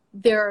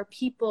there are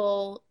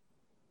people,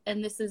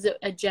 and this is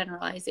a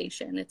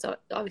generalization, it's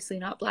obviously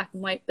not black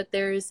and white, but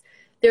there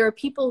are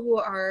people who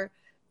are,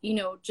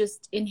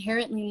 just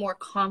inherently more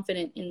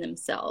confident in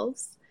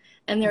themselves.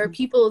 And there are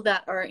people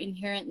that are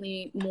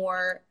inherently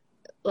more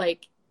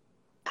like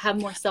have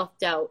more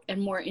self-doubt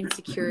and more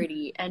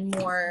insecurity and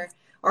more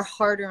are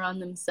harder on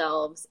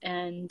themselves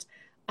and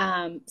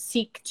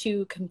seek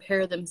to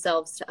compare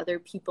themselves to other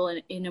people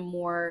in a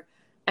more,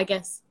 I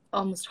guess,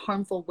 almost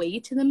harmful way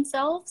to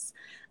themselves.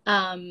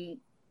 And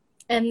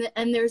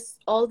there's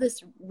all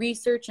this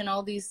research and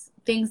all these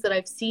things that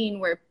I've seen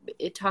where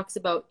it talks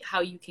about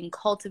how you can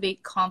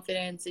cultivate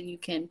confidence and you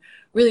can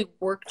really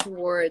work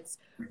towards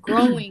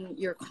growing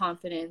your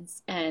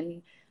confidence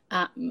and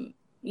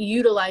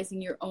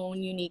utilizing your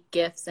own unique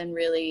gifts and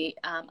really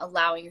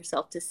allowing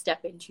yourself to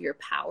step into your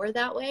power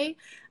that way.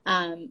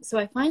 So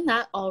I find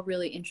that all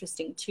really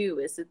interesting too,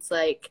 is it's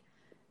like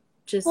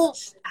just...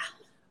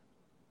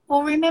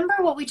 Well, remember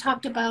what we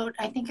talked about,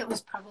 I think it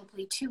was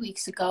probably 2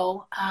 weeks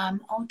ago.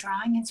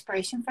 Drawing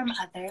inspiration from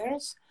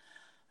others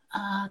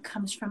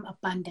comes from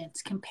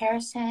abundance.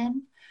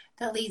 Comparison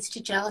that leads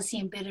to jealousy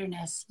and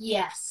bitterness.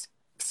 Yes,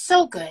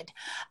 so good.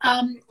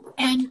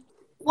 And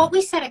what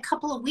we said a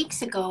couple of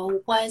weeks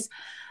ago was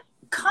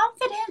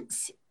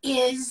confidence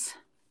is,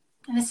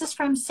 and this is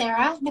from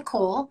Sarah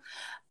Nicole,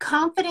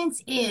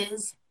 confidence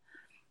is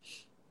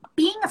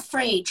being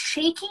afraid,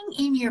 shaking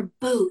in your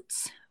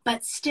boots,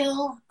 but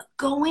still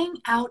going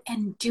out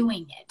and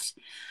doing it.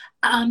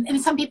 And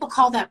some people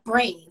call that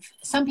brave.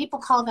 Some people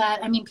call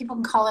that, people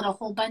can call it a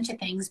whole bunch of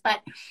things,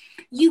 but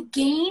you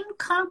gain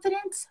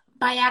confidence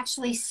by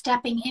actually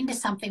stepping into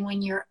something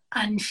when you're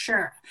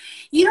unsure.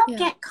 You don't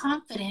get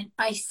confident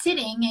by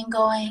sitting and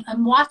going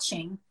and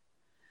watching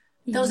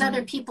those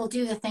other people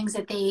do the things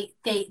that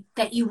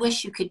that you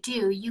wish you could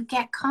do. You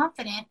get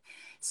confident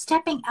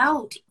stepping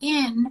out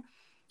in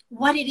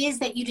what it is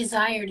that you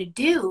desire to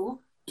do,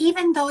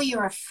 even though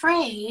you're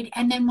afraid.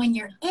 And then when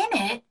you're in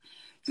it,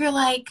 you're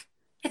like,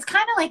 it's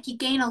kind of like you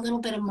gain a little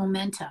bit of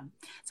momentum.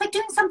 It's like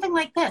doing something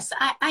like this.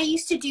 I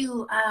used to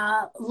do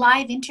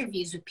live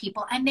interviews with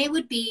people, and they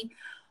would be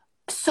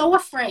so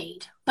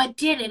afraid, but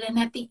did it. And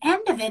at the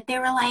end of it, they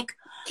were like,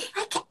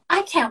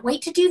 I can't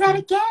wait to do that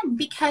again,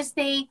 because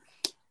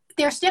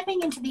they're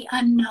stepping into the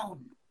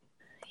unknown.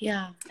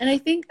 Yeah. And I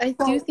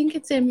do think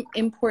it's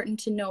important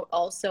to note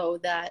also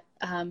that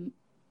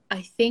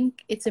I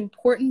think it's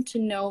important to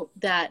note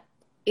that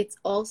it's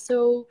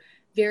also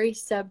very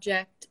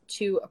subject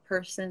to a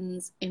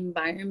person's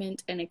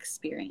environment and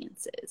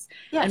experiences.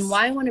 Yes. And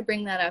why I want to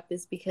bring that up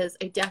is because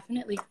I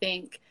definitely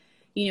think,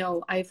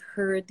 I've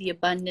heard the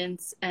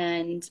abundance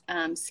and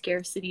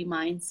scarcity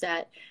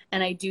mindset,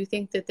 and I do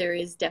think that there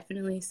is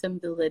definitely some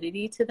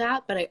validity to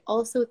that, but I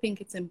also think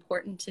it's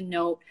important to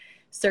note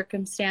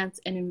circumstance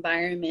and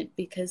environment,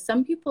 because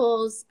some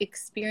people's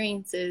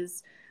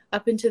experiences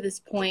up until this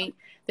point,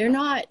 they're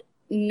not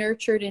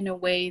nurtured in a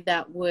way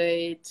that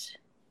would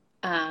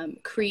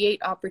create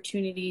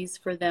opportunities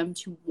for them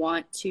to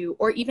want to,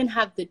 or even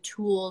have the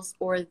tools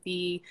or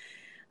the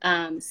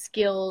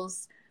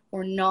skills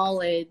or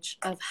knowledge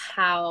of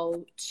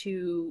how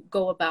to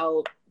go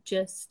about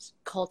just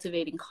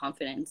cultivating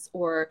confidence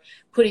or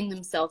putting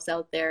themselves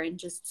out there and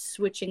just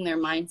switching their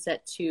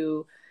mindset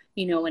to,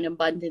 an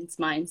abundance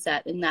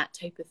mindset and that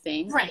type of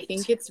thing. Right. I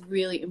think it's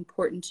really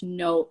important to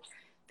note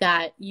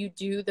that you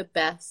do the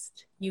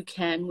best you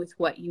can with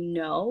what you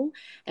know,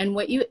 and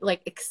what you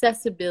like,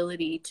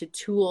 accessibility to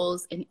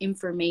tools and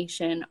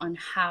information on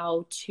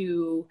how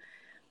to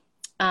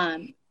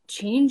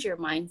change your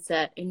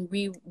mindset and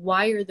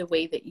rewire the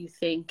way that you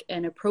think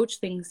and approach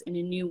things in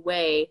a new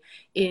way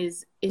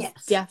is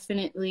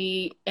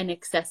definitely an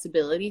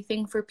accessibility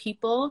thing for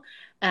people.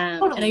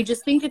 Totally. And I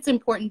just think it's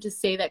important to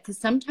say that, because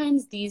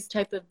sometimes these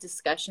type of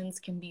discussions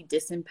can be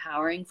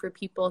disempowering for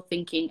people,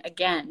 thinking,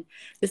 again,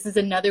 this is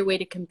another way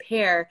to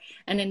compare,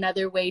 and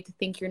another way to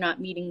think you're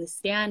not meeting the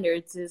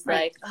standards is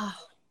like, oh,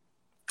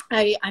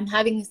 I'm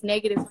having this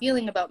negative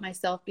feeling about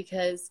myself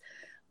because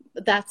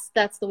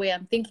that's the way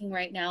I'm thinking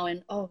right now.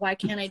 And, oh, why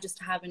can't I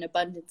just have an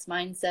abundance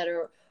mindset,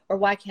 or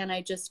why can't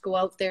I just go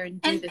out there and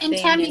do the thing?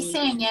 And Tammy's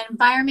saying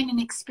environment and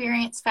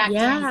experience factor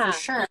in for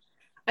sure.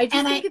 I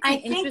just think it's an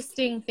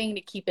interesting thing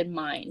to keep in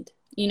mind,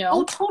 you know?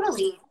 Oh,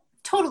 totally.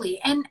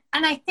 Totally. And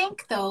I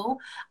think, though,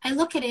 I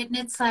look at it and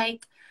it's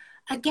like,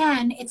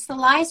 again, it's the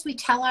lies we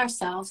tell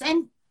ourselves.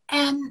 And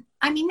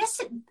I mean,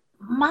 this,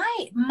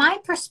 my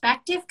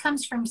perspective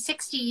comes from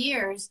 60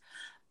 years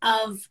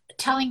of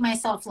telling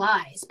myself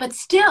lies, but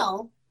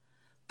still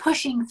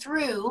pushing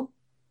through,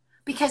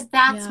 because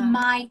that's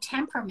my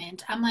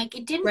temperament. I'm like,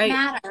 it didn't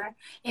matter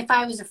if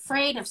I was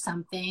afraid of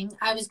something,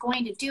 I was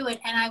going to do it,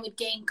 and I would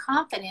gain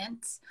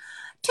confidence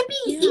to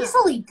be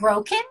easily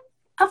broken,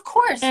 of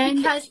course, and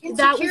because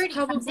insecurity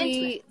comes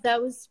into it.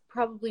 That was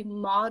probably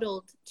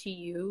modeled to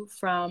you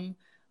from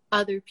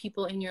other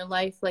people in your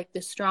life, like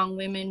the strong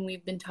women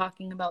we've been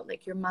talking about,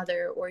 like your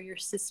mother or your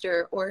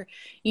sister, or,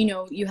 you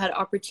know, you had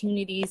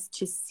opportunities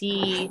to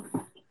see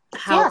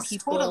how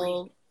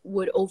people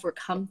would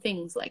overcome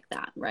things like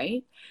that,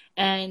 right?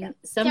 And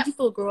some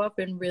people grow up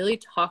in really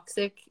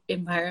toxic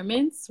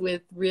environments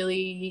with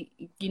really,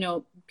 you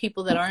know,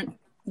 people that aren't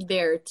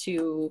there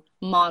to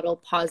model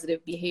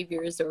positive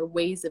behaviors or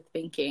ways of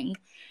thinking.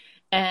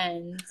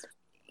 And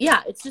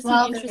it's just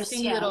an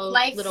interesting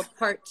little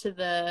part to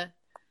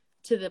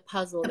the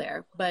puzzle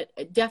there. But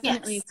I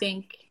definitely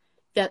think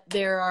that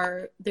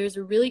there's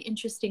a really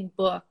interesting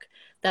book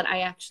that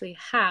I actually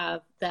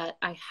have that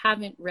I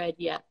haven't read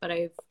yet, but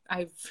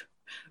I've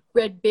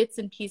read bits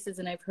and pieces,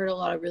 and I've heard a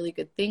lot of really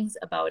good things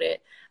about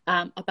it,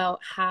 about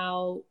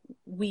how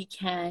we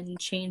can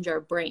change our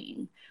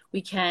brain.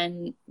 We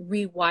can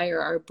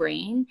rewire our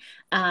brain.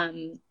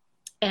 And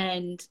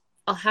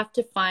I'll have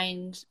to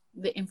find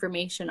the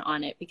information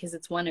on it, because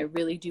it's one I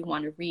really do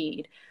want to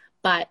read.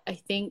 But I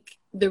think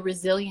the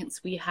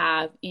resilience we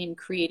have in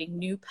creating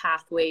new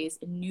pathways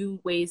and new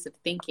ways of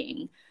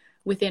thinking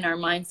within our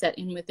mindset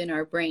and within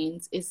our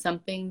brains is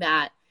something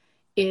that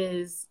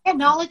is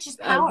knowledge is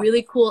power. A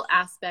really cool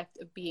aspect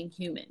of being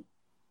human.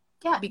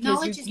 Yeah,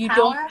 because you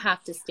don't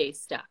have to stay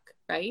stuck,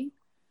 right?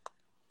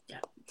 Yeah.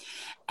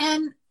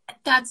 And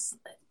that's,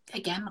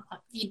 again,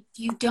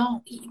 you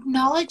don't,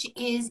 knowledge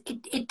is,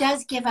 it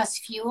does give us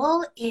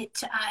fuel.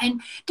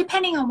 And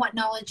depending on what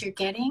knowledge you're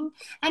getting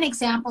and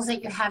examples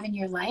that you have in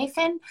your life.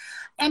 And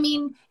I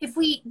mean, if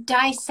we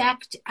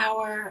dissect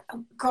our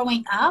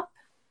growing up,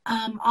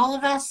 all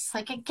of us,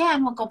 like,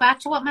 again, we'll go back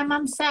to what my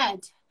mom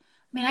said.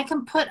 I mean, I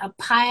can put a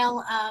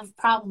pile of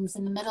problems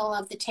in the middle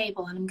of the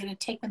table, and I'm going to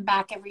take them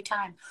back every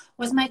time.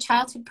 Was my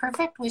childhood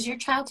perfect? Was your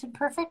childhood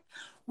perfect?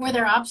 Were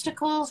there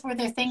obstacles? Were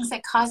there things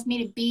that caused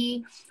me to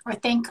be or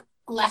think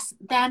less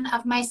than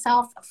of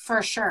myself?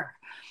 For sure.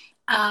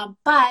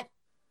 But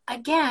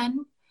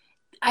again,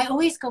 I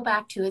always go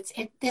back to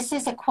this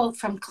is a quote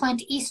from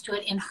Clint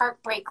Eastwood in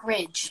Heartbreak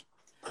Ridge.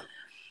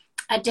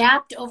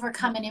 Adapt,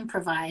 overcome, and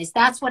improvise.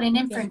 That's what an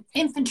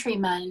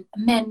infantryman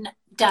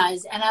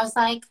does. And I was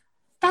like,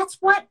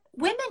 that's what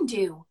women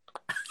do.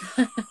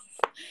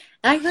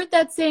 I heard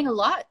that saying a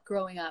lot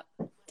growing up.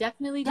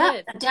 Definitely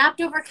did.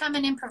 Adapt, overcome,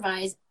 and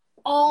improvise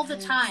all the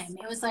time.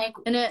 It was like,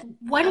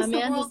 what is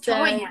the world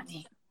throwing at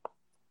me?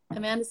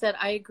 Amanda said,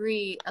 I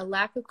agree. A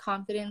lack of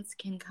confidence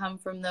can come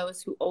from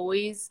those who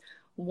always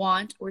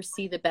want or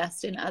see the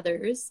best in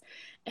others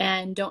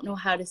and don't know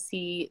how to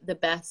see the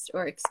best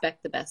or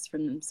expect the best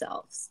from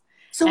themselves.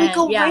 So we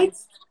go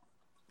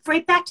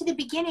right back to the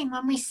beginning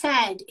when we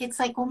said, it's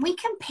like when we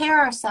compare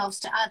ourselves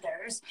to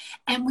others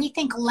and we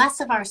think less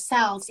of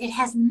ourselves, it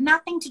has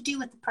nothing to do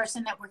with the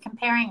person that we're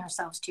comparing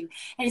ourselves to.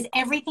 It has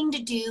everything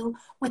to do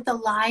with the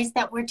lies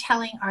that we're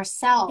telling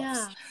ourselves.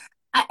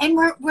 Yeah. And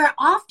we're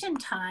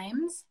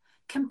oftentimes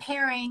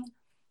comparing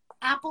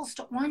apples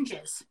to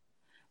oranges.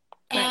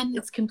 And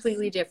it's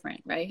completely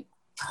different, right?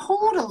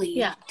 Totally.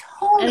 Yeah.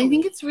 Totally. And I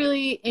think it's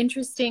really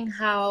interesting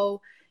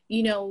how,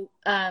 you know,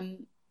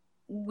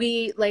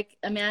 we, like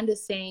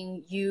Amanda's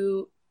saying,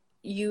 you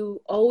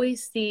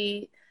always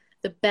see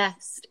the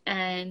best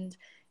and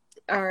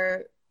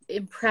are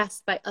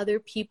impressed by other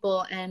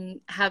people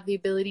and have the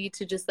ability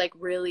to just like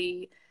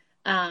really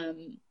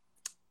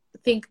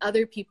think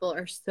other people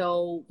are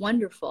so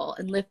wonderful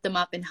and lift them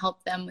up and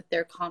help them with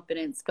their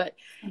confidence. But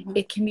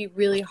it can be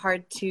really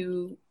hard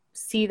to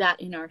see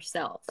that in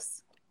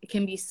ourselves. It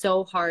can be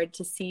so hard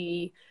to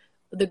see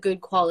the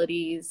good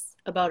qualities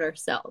about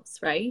ourselves,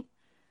 right?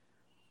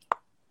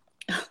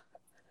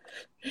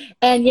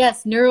 And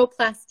yes,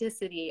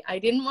 neuroplasticity. I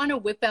didn't want to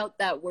whip out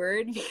that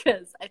word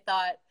because I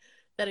thought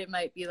that it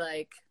might be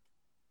like,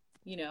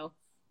 you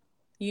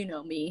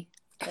know me.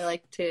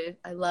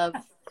 I love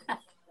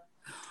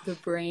The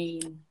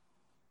brain.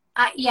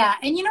 Yeah,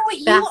 and you know what?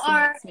 You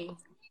are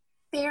Fascinates me.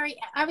 very.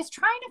 I was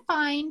trying to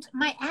find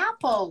my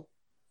apple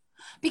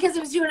because it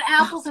was doing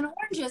apples and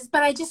oranges,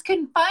 but I just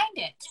couldn't find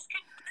it.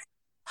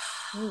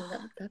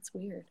 Oh, that's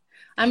weird.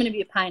 I'm going to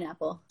be a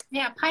pineapple.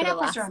 Yeah,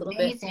 pineapples are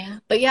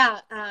amazing. But yeah,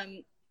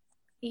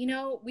 you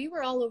know, we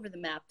were all over the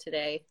map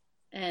today,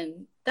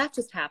 and that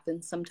just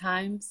happens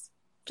sometimes.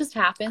 Just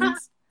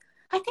happens.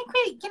 I think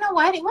you know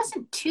what? It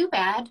wasn't too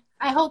bad.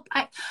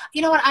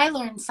 You know what? I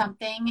learned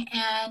something,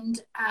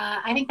 and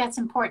I think that's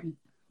important.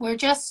 We're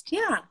just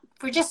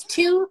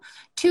two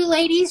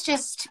ladies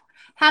just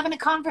having a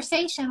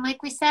conversation,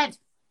 like we said.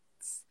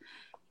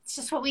 It's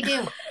just what we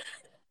do.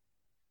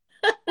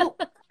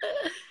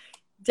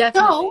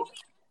 Definitely. So,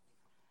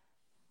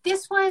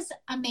 this was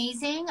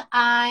amazing.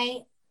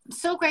 I'm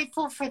so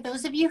grateful for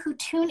those of you who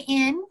tune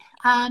in.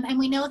 And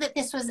we know that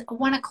this was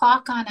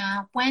 1:00 on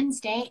a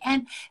Wednesday,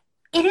 and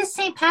it is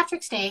St.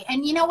 Patrick's Day.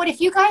 And you know what? If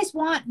you guys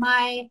want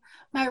my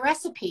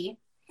recipe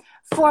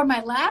for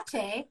my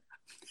latte,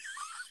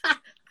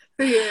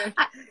 for your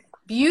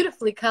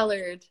beautifully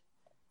colored.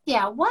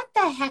 Yeah, what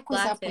the heck was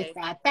up with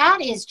that?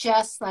 That is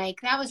just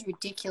like, that was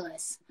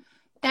ridiculous.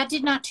 That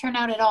did not turn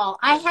out at all.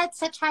 I had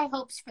such high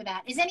hopes for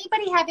that. Is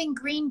anybody having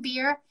green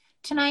beer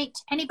tonight?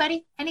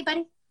 Anybody?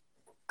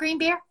 Green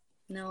beer?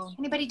 No.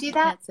 Anybody do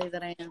that? I can't say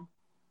that I am.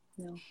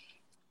 No.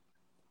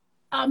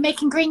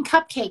 Making green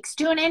cupcakes,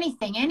 doing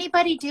anything.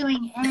 Anybody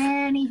doing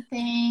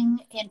anything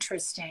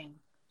interesting?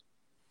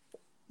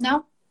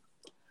 No?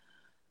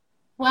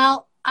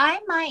 Well,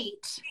 I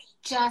might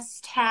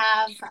just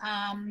have,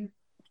 I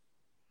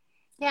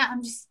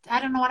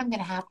don't know what I'm going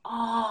to have.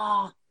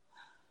 Oh,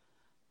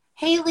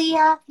 hey,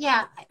 Leah.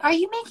 Yeah. Are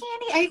you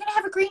going to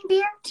have a green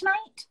beer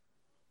tonight?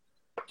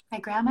 My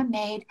grandma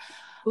made.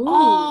 Ooh.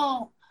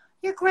 Oh,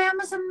 your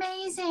grandma's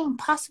amazing.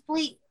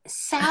 Possibly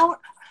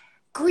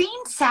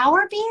green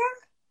sour beer?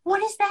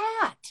 What is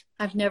that?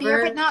 I've never.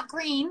 Beer, but not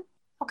green.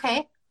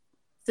 Okay.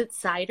 Is it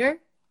cider?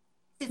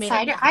 Is it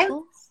cider?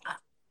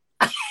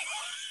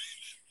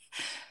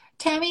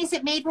 Tammy, is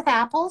it made with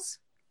apples?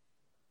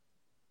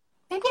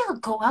 Maybe I'll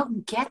go out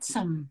and get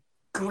some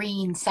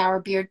green sour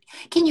beer.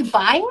 Can you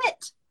buy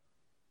it?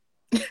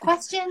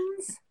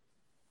 Questions?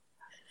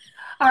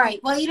 All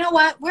right. Well, you know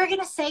what? We're going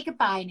to say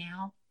goodbye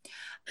now.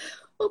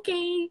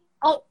 Okay.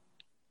 Oh,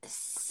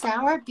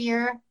 sour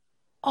beer.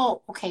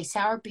 Oh, okay.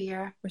 Sour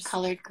beer,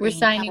 colored green. We're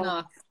signing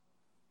off.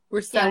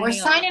 We're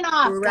signing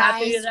off, we're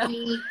guys.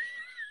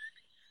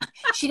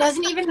 She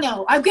doesn't even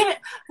know.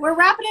 We're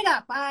wrapping it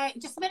up.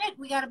 Just a minute.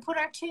 We got to put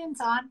our tunes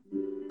on.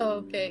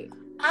 Okay.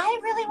 I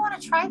really want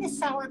to try this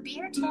sour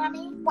beer,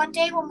 Tammy. One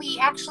day when we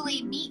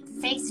actually meet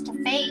face to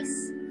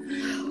face.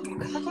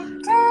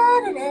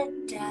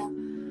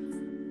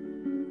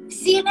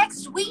 See you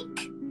next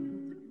week.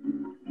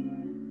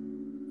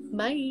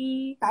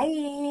 Bye.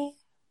 Bye.